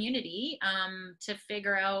engage your community to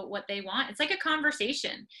figure out what they want. It's like a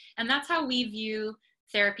conversation, and that's how we view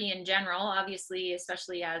therapy in general. Obviously,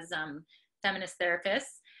 especially as feminist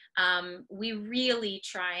therapists, we really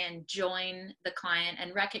try and join the client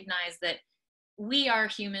and recognize that we are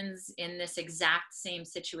humans in this exact same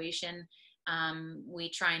situation. We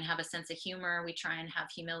try and have a sense of humor. We try and have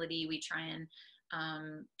humility. We try and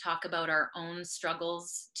talk about our own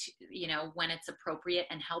struggles, when it's appropriate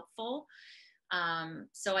and helpful.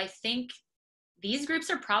 So I think these groups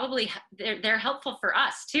are probably, they're helpful for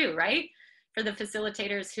us too, right? For the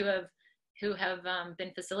facilitators who have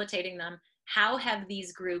been facilitating them. How have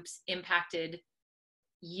these groups impacted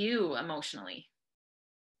you emotionally?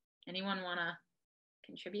 Anyone want to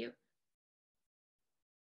contribute?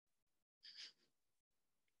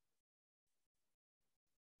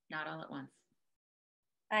 Not all at once.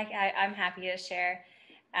 I'm happy to share.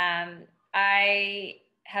 I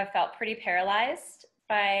have felt pretty paralyzed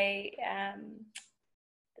by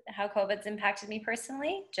how COVID's impacted me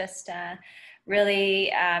personally, just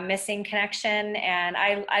really missing connection. And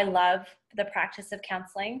I love the practice of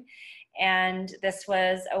counseling. And this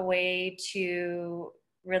was a way to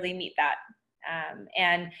really meet that.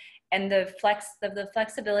 And the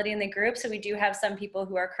flexibility in the group. So we do have some people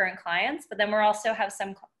who are current clients, but then we also have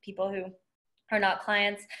some people who are not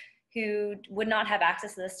clients who would not have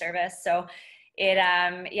access to this service. So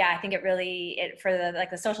I think for the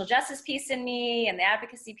social justice piece in me and the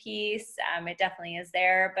advocacy piece, it definitely is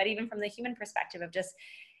there. But even from the human perspective of just,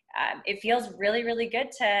 it feels really, really good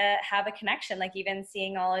to have a connection. Like even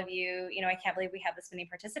seeing all of you, I can't believe we have this many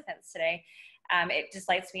participants today. It just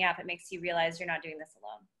lights me up. It makes you realize you're not doing this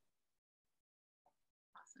alone.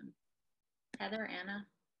 Awesome. Heather, Anna?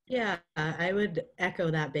 Yeah, I would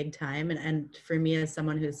echo that big time. And for me, as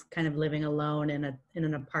someone who's kind of living alone in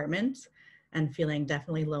an apartment and feeling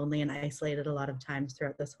definitely lonely and isolated a lot of times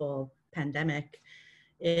throughout this whole pandemic,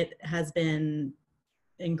 it has been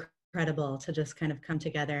incredible to just kind of come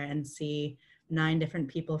together and see 9 different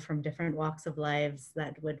people from different walks of lives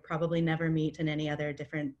that would probably never meet in any other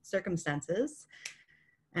different circumstances.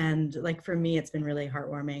 And like for me, it's been really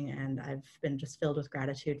heartwarming, and I've been just filled with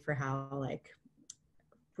gratitude for how like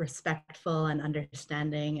respectful and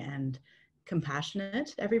understanding and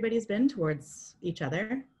compassionate everybody's been towards each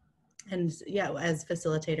other. And yeah, as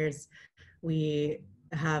facilitators, we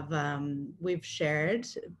have we've shared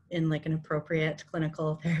in like an appropriate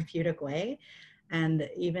clinical therapeutic way, and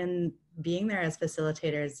even being there as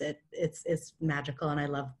facilitators, it's magical. And I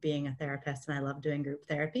love being a therapist, and I love doing group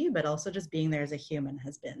therapy, but also just being there as a human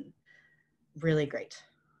has been really great.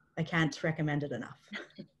 I can't recommend it enough.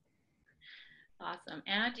 Awesome.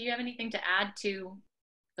 Anna, do you have anything to add to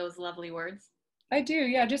those lovely words? I do,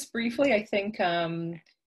 yeah, just briefly. I think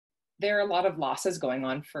there are a lot of losses going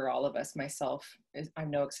on for all of us. Myself, I'm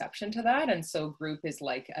no exception to that. And so group is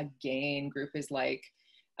like a gain, group is like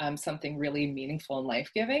something really meaningful and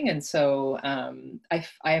life-giving. And so I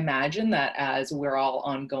imagine that as we're all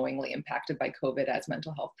ongoingly impacted by COVID as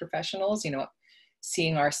mental health professionals, you know,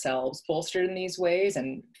 seeing ourselves bolstered in these ways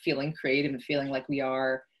and feeling creative and feeling like we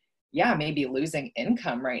are, yeah, maybe losing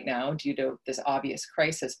income right now due to this obvious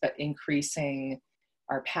crisis, but increasing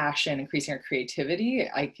our passion, increasing our creativity.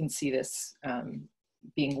 I can see this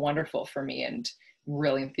being wonderful for me, and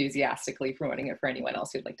really enthusiastically promoting it for anyone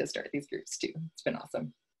else who'd like to start these groups too. It's been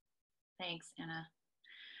awesome. Thanks, Anna.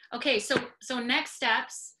 Okay, so next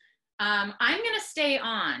steps. I'm going to stay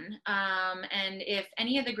on, and if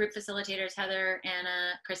any of the group facilitators, Heather,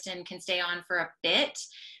 Anna, Kristen, can stay on for a bit.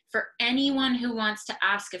 For anyone who wants to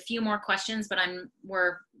ask a few more questions, but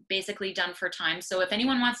we're basically done for time. So if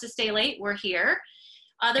anyone wants to stay late, we're here.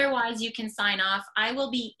 Otherwise, you can sign off. I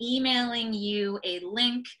will be emailing you a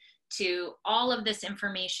link to all of this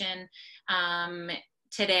information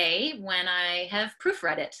today when I have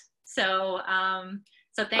proofread it. So,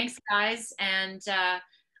 so thanks, guys. And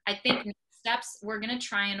I think next steps, we're going to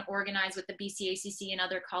try and organize with the BCACC and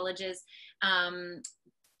other colleges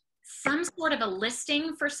some sort of a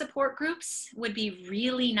listing for support groups would be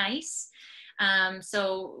really nice.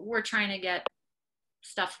 So we're trying to get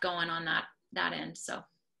stuff going on that end. So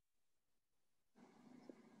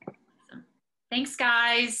awesome. Thanks,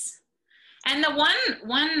 guys. And the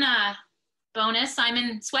one bonus, I'm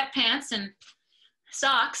in sweatpants and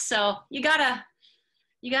socks, so you gotta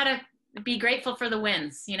be grateful for the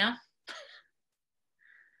wins, you know.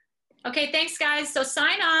 Okay, thanks, guys. So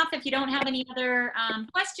sign off if you don't have any other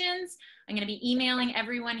questions. I'm going to be emailing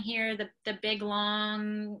everyone here the big,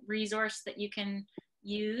 long resource that you can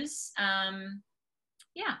use.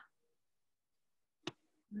 Yeah.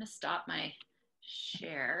 I'm going to stop my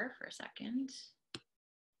share for a second.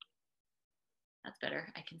 That's better.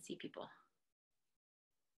 I can see people.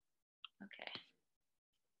 Okay.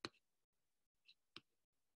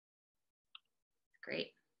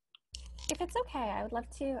 Great. If it's okay, I would love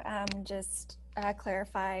to just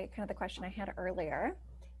clarify kind of the question I had earlier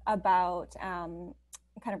about kind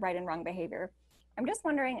of right and wrong behavior. I'm just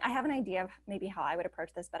wondering, I have an idea of maybe how I would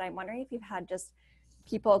approach this, but I'm wondering if you've had just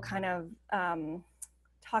people kind of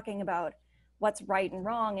talking about what's right and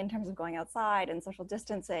wrong in terms of going outside and social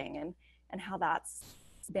distancing and how that's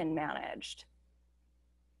been managed.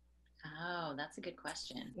 Oh, that's a good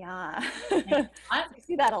question. Yeah. I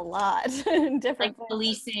see that a lot in different like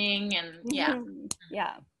policing and yeah.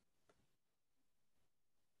 Yeah.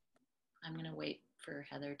 I'm going to wait for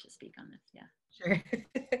Heather to speak on this. Yeah. Sure.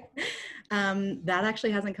 That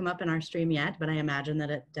actually hasn't come up in our stream yet, but I imagine that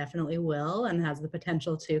it definitely will and has the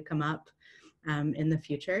potential to come up in the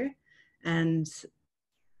future. And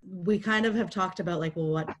we kind of have talked about like,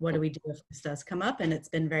 well, what do we do if this does come up? And it's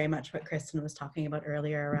been very much what Kristen was talking about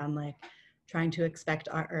earlier around like trying to respect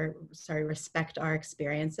our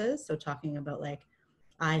experiences. So talking about like,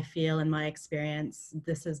 I feel in my experience,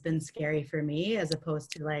 this has been scary for me, as opposed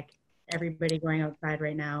to like everybody going outside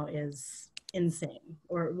right now is insane,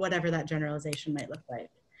 or whatever that generalization might look like.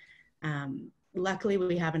 Luckily,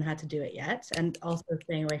 we haven't had to do it yet. And also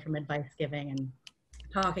staying away from advice giving and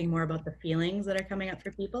talking more about the feelings that are coming up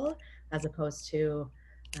for people, as opposed to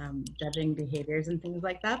judging behaviors and things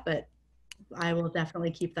like that. But I will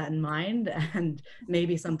definitely keep that in mind, and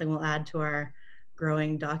maybe something we'll add to our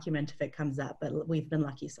growing document if it comes up, but we've been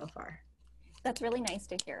lucky so far. That's really nice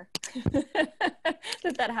to hear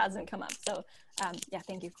that hasn't come up. So yeah,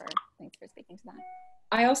 thanks for speaking to that.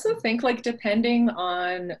 I also think, like, depending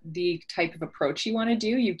on the type of approach you want to do,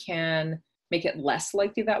 you can make it less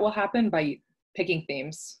likely that will happen by picking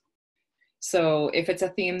themes. So if it's a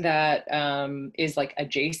theme that is like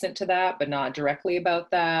adjacent to that, but not directly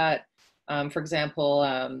about that, for example,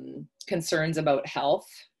 concerns about health,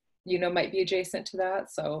 you know, might be adjacent to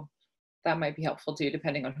that. So that might be helpful too,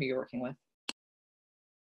 depending on who you're working with.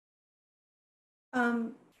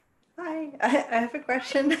 Hi, I have a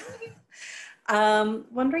question.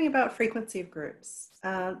 Wondering about frequency of groups.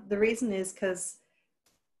 The reason is because,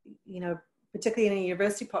 you know, particularly in a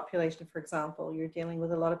university population, for example, you're dealing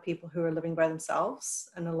with a lot of people who are living by themselves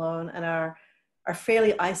and alone and are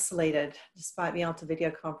fairly isolated despite being able to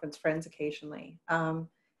video conference friends occasionally.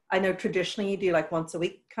 I know traditionally you do like once a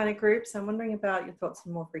week kind of groups. I'm wondering about your thoughts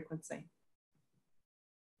on more frequency.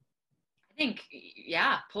 I think,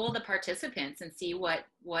 yeah, poll the participants and see what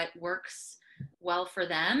works well for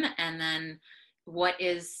them, and then what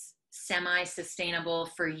is semi-sustainable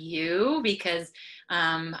for you, because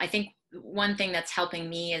I think one thing that's helping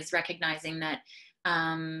me is recognizing that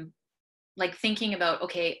like thinking about,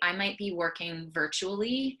 okay, I might be working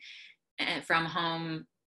virtually from home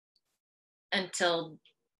until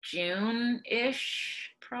June-ish,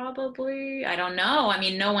 probably. I don't know. I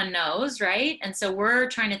mean, no one knows, right? And so we're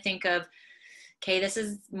trying to think of, okay, this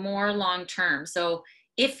is more long-term. So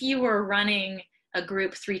if you were running a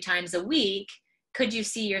group 3 times a week, could you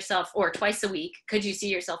see yourself, or twice a week, could you see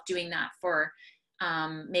yourself doing that for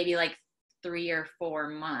maybe like 3 or 4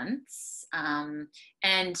 months?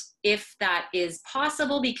 And if that is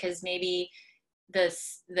possible, because maybe the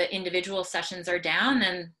individual sessions are down,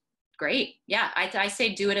 then great. Yeah, I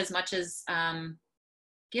say do it as much as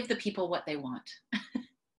give the people what they want.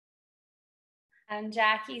 And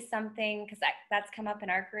Jackie, something, because that's come up in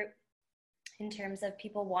our group in terms of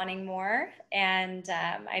people wanting more. And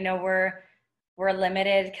I know we're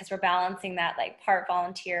limited because we're balancing that, like part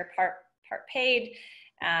volunteer, part paid.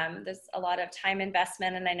 There's a lot of time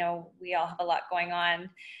investment, and I know we all have a lot going on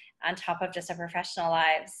top of just our professional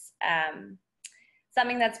lives.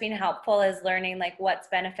 Something that's been helpful is learning like what's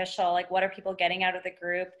beneficial, like what are people getting out of the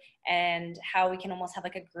group, and how we can almost have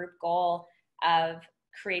like a group goal of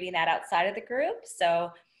creating that outside of the group.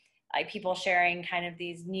 So like people sharing kind of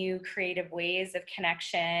these new creative ways of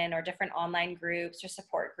connection, or different online groups or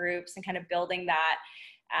support groups, and kind of building that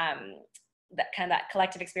that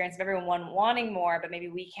collective experience of everyone wanting more, but maybe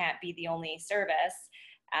we can't be the only service.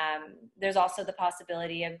 There's also the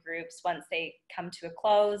possibility of groups once they come to a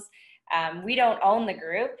close. We don't own the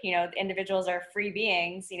group, you know, individuals are free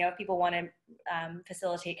beings. You know, if people want to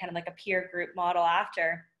facilitate kind of like a peer group model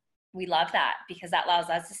after, we love that, because that allows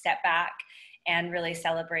us to step back and really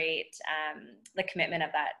celebrate the commitment of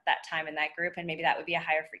that time in that group, and maybe that would be a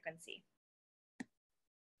higher frequency.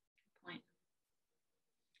 Point.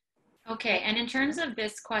 Okay, and in terms of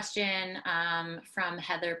this question from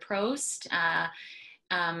Heather Prost,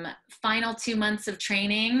 final 2 months of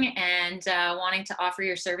training and wanting to offer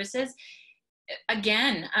your services.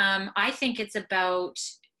 Again, I think it's about,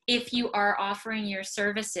 if you are offering your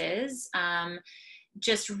services,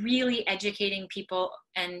 just really educating people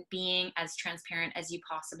and being as transparent as you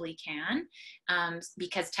possibly can,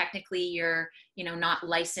 because technically you're, you know, not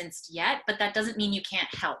licensed yet, but that doesn't mean you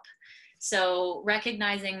can't help. So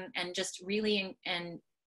recognizing and just really and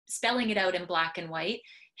spelling it out in black and white.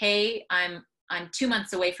 Hey, I'm 2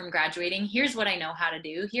 months away from graduating. Here's what I know how to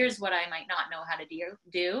do. Here's what I might not know how to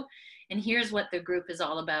do. And here's what the group is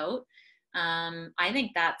all about. I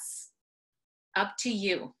think that's up to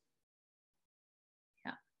you.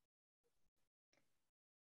 Yeah.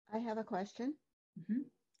 I have a question. Mm-hmm.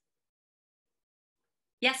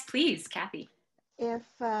 Yes, please, Kathy. If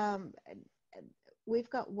we've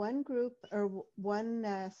got one group or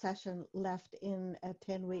one session left in a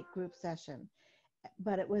 10-week group session,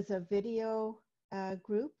 but it was a video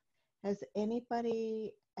group, has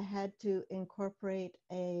anybody had to incorporate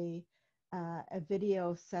a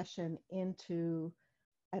video session into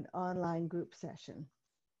an online group session?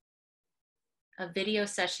 A video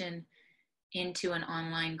session into an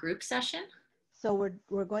online group session? So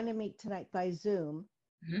we're going to meet tonight by Zoom,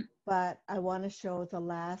 mm-hmm. but I want to show the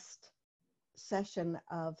last session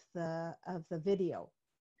of the video.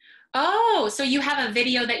 Oh, so you have a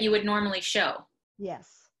video that you would normally show?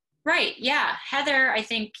 Yes. Right, yeah. Heather, I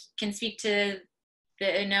think, can speak to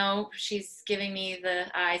the, no, she's giving me the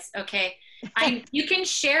eyes. Okay, you can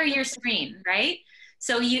share your screen, right?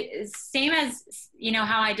 So you, same as, you know,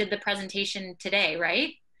 how I did the presentation today,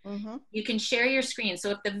 right? Mm-hmm. You can share your screen.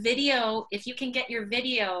 So if the video, if you can get your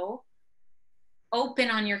video open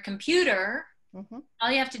on your computer, Mm-hmm. all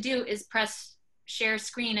you have to do is press share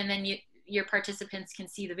screen, and then your participants can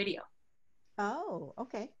see the video. Oh,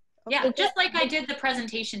 okay. Yeah, just like I did the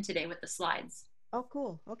presentation today with the slides. Oh,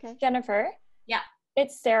 cool. Okay. Jennifer? Yeah.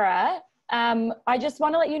 It's Sarah. I just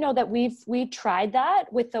want to let you know that we tried that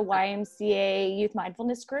with the YMCA Youth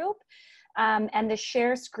Mindfulness Group, and the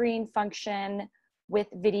share screen function with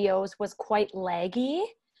videos was quite laggy.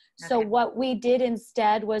 So what we did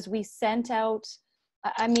instead was we sent out,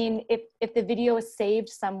 I mean, if the video is saved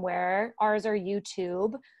somewhere, ours or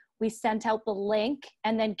YouTube, we sent out the link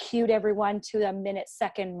and then queued everyone to the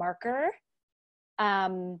minute-second marker.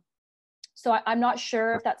 So I'm not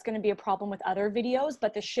sure if that's going to be a problem with other videos,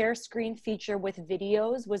 but the share screen feature with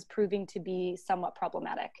videos was proving to be somewhat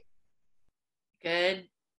problematic. Good,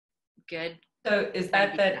 good. So is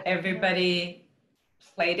that everybody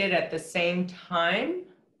played it at the same time?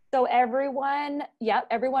 So everyone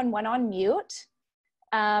went on mute.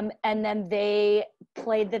 And then they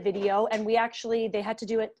played the video, and they had to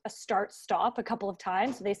do it a start stop a couple of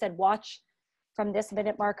times. So they said, watch from this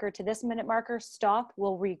minute marker to this minute marker, stop,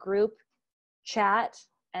 we'll regroup, chat,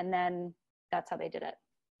 and then that's how they did it.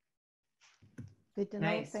 Good to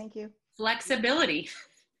know. Thank you. Flexibility.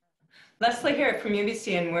 Leslie here from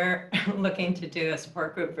UBC, and we're looking to do a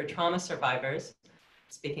support group for trauma survivors.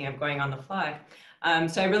 Speaking of going on the fly.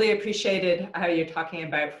 So I really appreciated how you're talking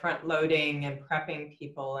about front loading and prepping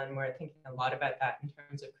people, and we're thinking a lot about that in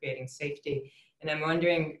terms of creating safety. And I'm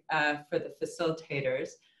wondering for the facilitators,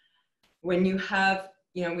 when you have,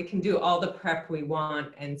 we can do all the prep we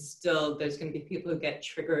want, and still there's going to be people who get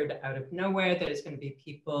triggered out of nowhere. There's going to be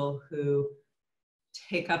people who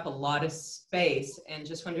take up a lot of space, and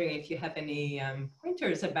just wondering if you have any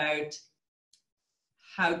pointers about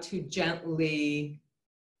how to gently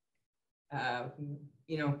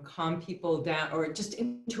calm people down, or just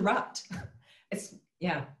interrupt.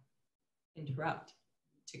 Interrupt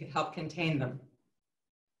to help contain them.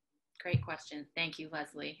 Great question. Thank you,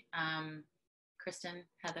 Leslie. Kristen,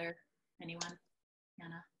 Heather, anyone?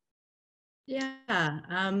 Anna? Yeah,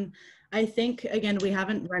 I think, again, we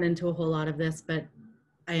haven't run into a whole lot of this, but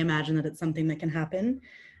I imagine that it's something that can happen.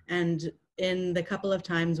 And in the couple of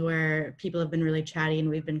times where people have been really chatty and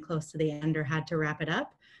we've been close to the end or had to wrap it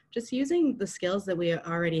up, just using the skills that we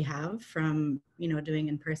already have from, doing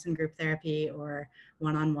in-person group therapy or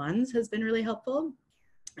one-on-ones has been really helpful.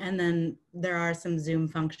 And then there are some Zoom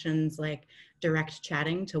functions like direct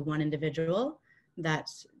chatting to one individual that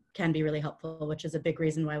can be really helpful, which is a big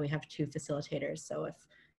reason why we have 2 facilitators. So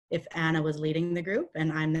if Anna was leading the group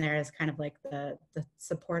and I'm there as kind of like the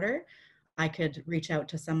supporter, I could reach out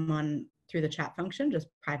to someone through the chat function just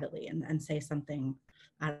privately and say something,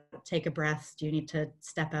 take a breath, do you need to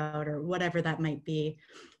step out, or whatever that might be.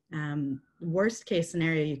 Worst case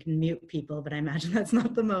scenario, you can mute people, but I imagine that's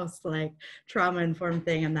not the most like trauma-informed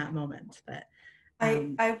thing in that moment. But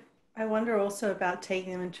I wonder also about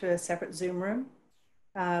taking them into a separate Zoom room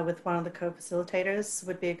with one of the co-facilitators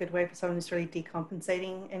would be a good way for someone who's really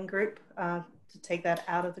decompensating in group to take that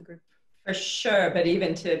out of the group. For sure, but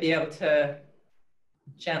even to be able to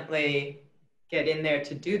gently get in there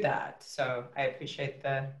to do that. So I appreciate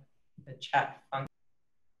the chat function.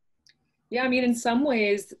 Yeah, I mean, in some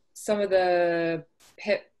ways, some of the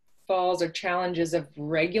pitfalls or challenges of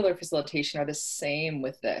regular facilitation are the same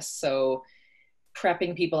with this. So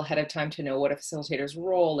prepping people ahead of time to know what a facilitator's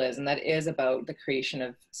role is, and that is about the creation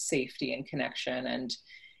of safety and connection. And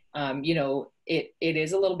it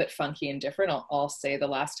is a little bit funky and different. I'll say the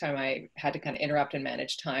last time I had to kind of interrupt and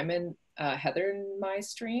manage time in Heather in my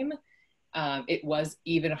stream, it was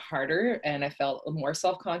even harder, and I felt more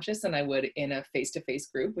self-conscious than I would in a face-to-face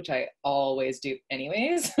group, which I always do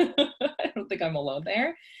anyways. I don't think I'm alone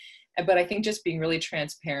there. But I think just being really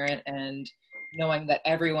transparent and knowing that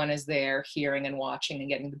everyone is there hearing and watching and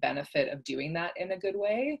getting the benefit of doing that in a good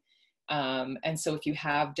way. And so if you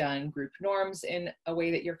have done group norms in a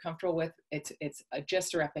way that you're comfortable with, it's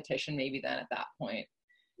just a repetition maybe then at that point.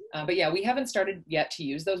 But yeah, we haven't started yet to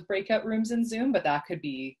use those breakout rooms in Zoom, but that could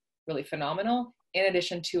be really phenomenal, in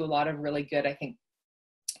addition to a lot of really good, I think,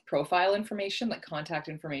 profile information, like contact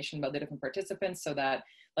information about the different participants, so that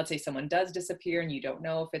let's say someone does disappear and you don't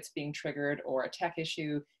know if it's being triggered or a tech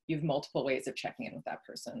issue, you have multiple ways of checking in with that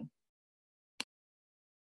person.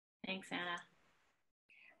 Thanks, Anna.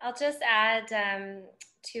 I'll just add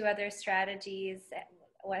 2 other strategies.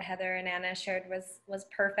 What Heather and Anna shared was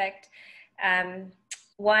perfect.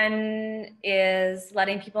 One is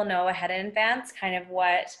letting people know ahead in advance kind of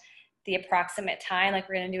what the approximate time, like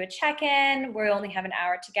we're going to do a check-in, we only have an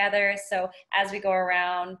hour together. So as we go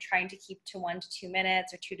around, trying to keep to 1 to 2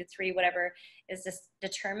 minutes or 2 to 3, whatever is just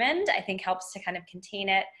determined, I think helps to kind of contain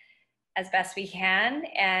it as best we can.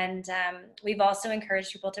 And we've also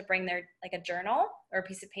encouraged people to bring their, like, a journal or a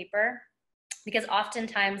piece of paper, because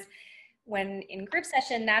oftentimes when in group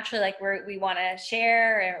session, naturally, like we want to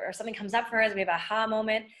share, or something comes up for us, we have a aha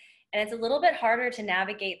moment. And it's a little bit harder to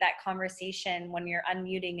navigate that conversation when you're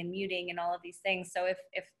unmuting and muting and all of these things. So if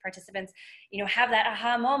participants, you know, have that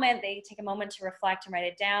aha moment, they take a moment to reflect and write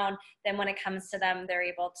it down, then when it comes to them, they're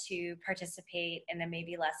able to participate in a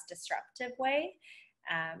maybe less disruptive way.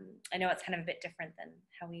 I know it's kind of a bit different than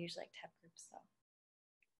how we usually like to have groups. So.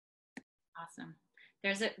 Awesome.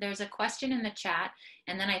 There's a question in the chat,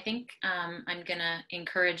 and then I think I'm gonna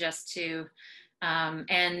encourage us to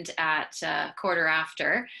end at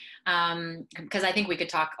 1:15, because I think we could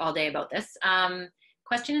talk all day about this.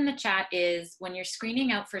 Question in the chat is, when you're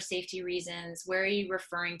screening out for safety reasons, where are you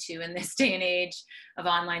referring to in this day and age of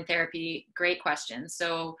online therapy? Great question.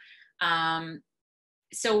 So,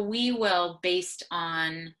 so we will, based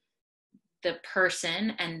on the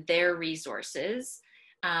person and their resources,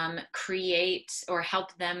 create or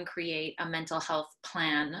help them create a mental health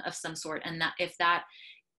plan of some sort. And that, if that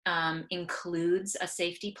includes a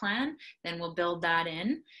safety plan, then we'll build that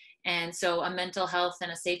in. And so a mental health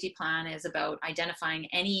and a safety plan is about identifying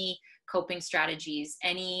any coping strategies,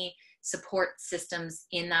 any support systems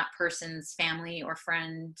in that person's family or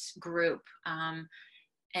friend group,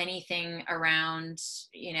 anything around,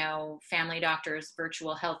 you know, family doctors,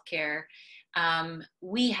 virtual healthcare.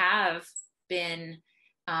 We have been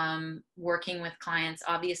working with clients,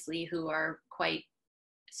 obviously, who are quite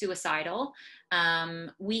suicidal.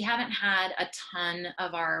 We haven't had a ton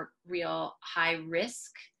of our real high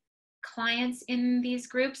risk clients in these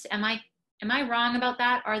groups. Am I wrong about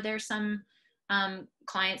that? Are there some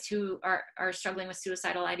clients who are struggling with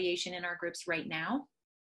suicidal ideation in our groups right now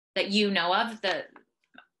that you know of?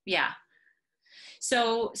 Yeah.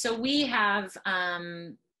 So we have,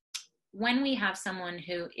 when we have someone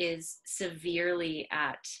who is severely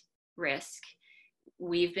at risk,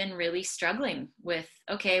 we've been really struggling with,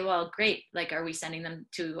 okay, well, great. Like, are we sending them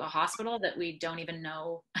to a hospital that we don't even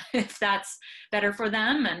know if that's better for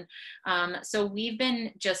them? And so we've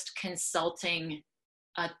been just consulting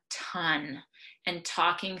a ton and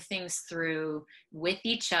talking things through with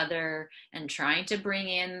each other and trying to bring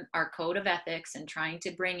in our code of ethics and trying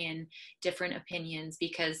to bring in different opinions,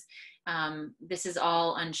 because this is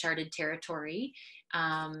all uncharted territory.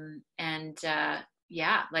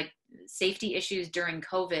 Yeah, like, safety issues during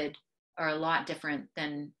COVID are a lot different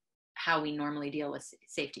than how we normally deal with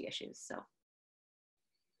safety issues. So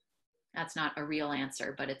that's not a real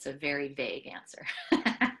answer, but it's a very vague answer.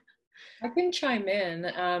 I can chime in.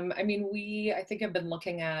 I mean, I think have been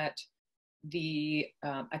looking at the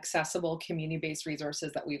accessible community-based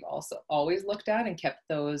resources that we've also always looked at and kept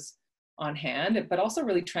those on hand, but also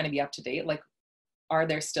really trying to be up to date. Like, are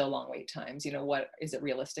there still long wait times? You know, what is it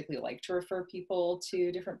realistically like to refer people to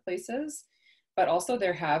different places? But also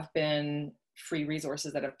there have been free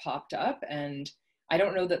resources that have popped up, and I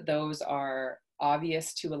don't know that those are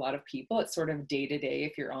obvious to a lot of people. It's sort of day to day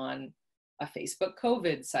if you're on a Facebook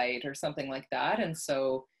COVID site or something like that. And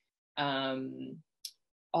so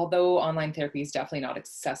although online therapy is definitely not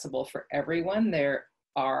accessible for everyone, there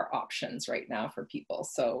are options right now for people.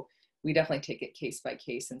 So we definitely take it case by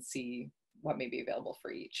case and see what may be available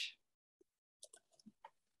for each.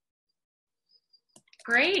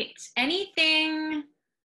 Great. Anything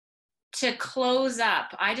to close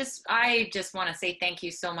up? I just want to say thank you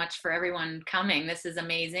so much for everyone coming. This is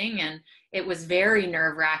amazing, and it was very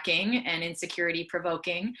nerve-wracking and insecurity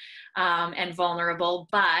provoking and vulnerable,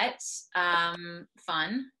 but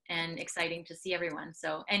fun and exciting to see everyone.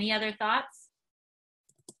 So any other thoughts?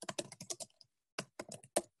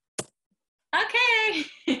 Okay.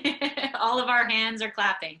 All of our hands are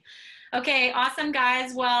clapping. Okay, awesome,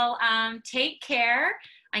 guys. Well, take care.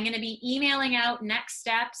 I'm going to be emailing out next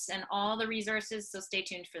steps and all the resources, so stay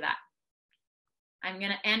tuned for that. I'm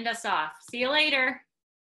going to end us off. See you later.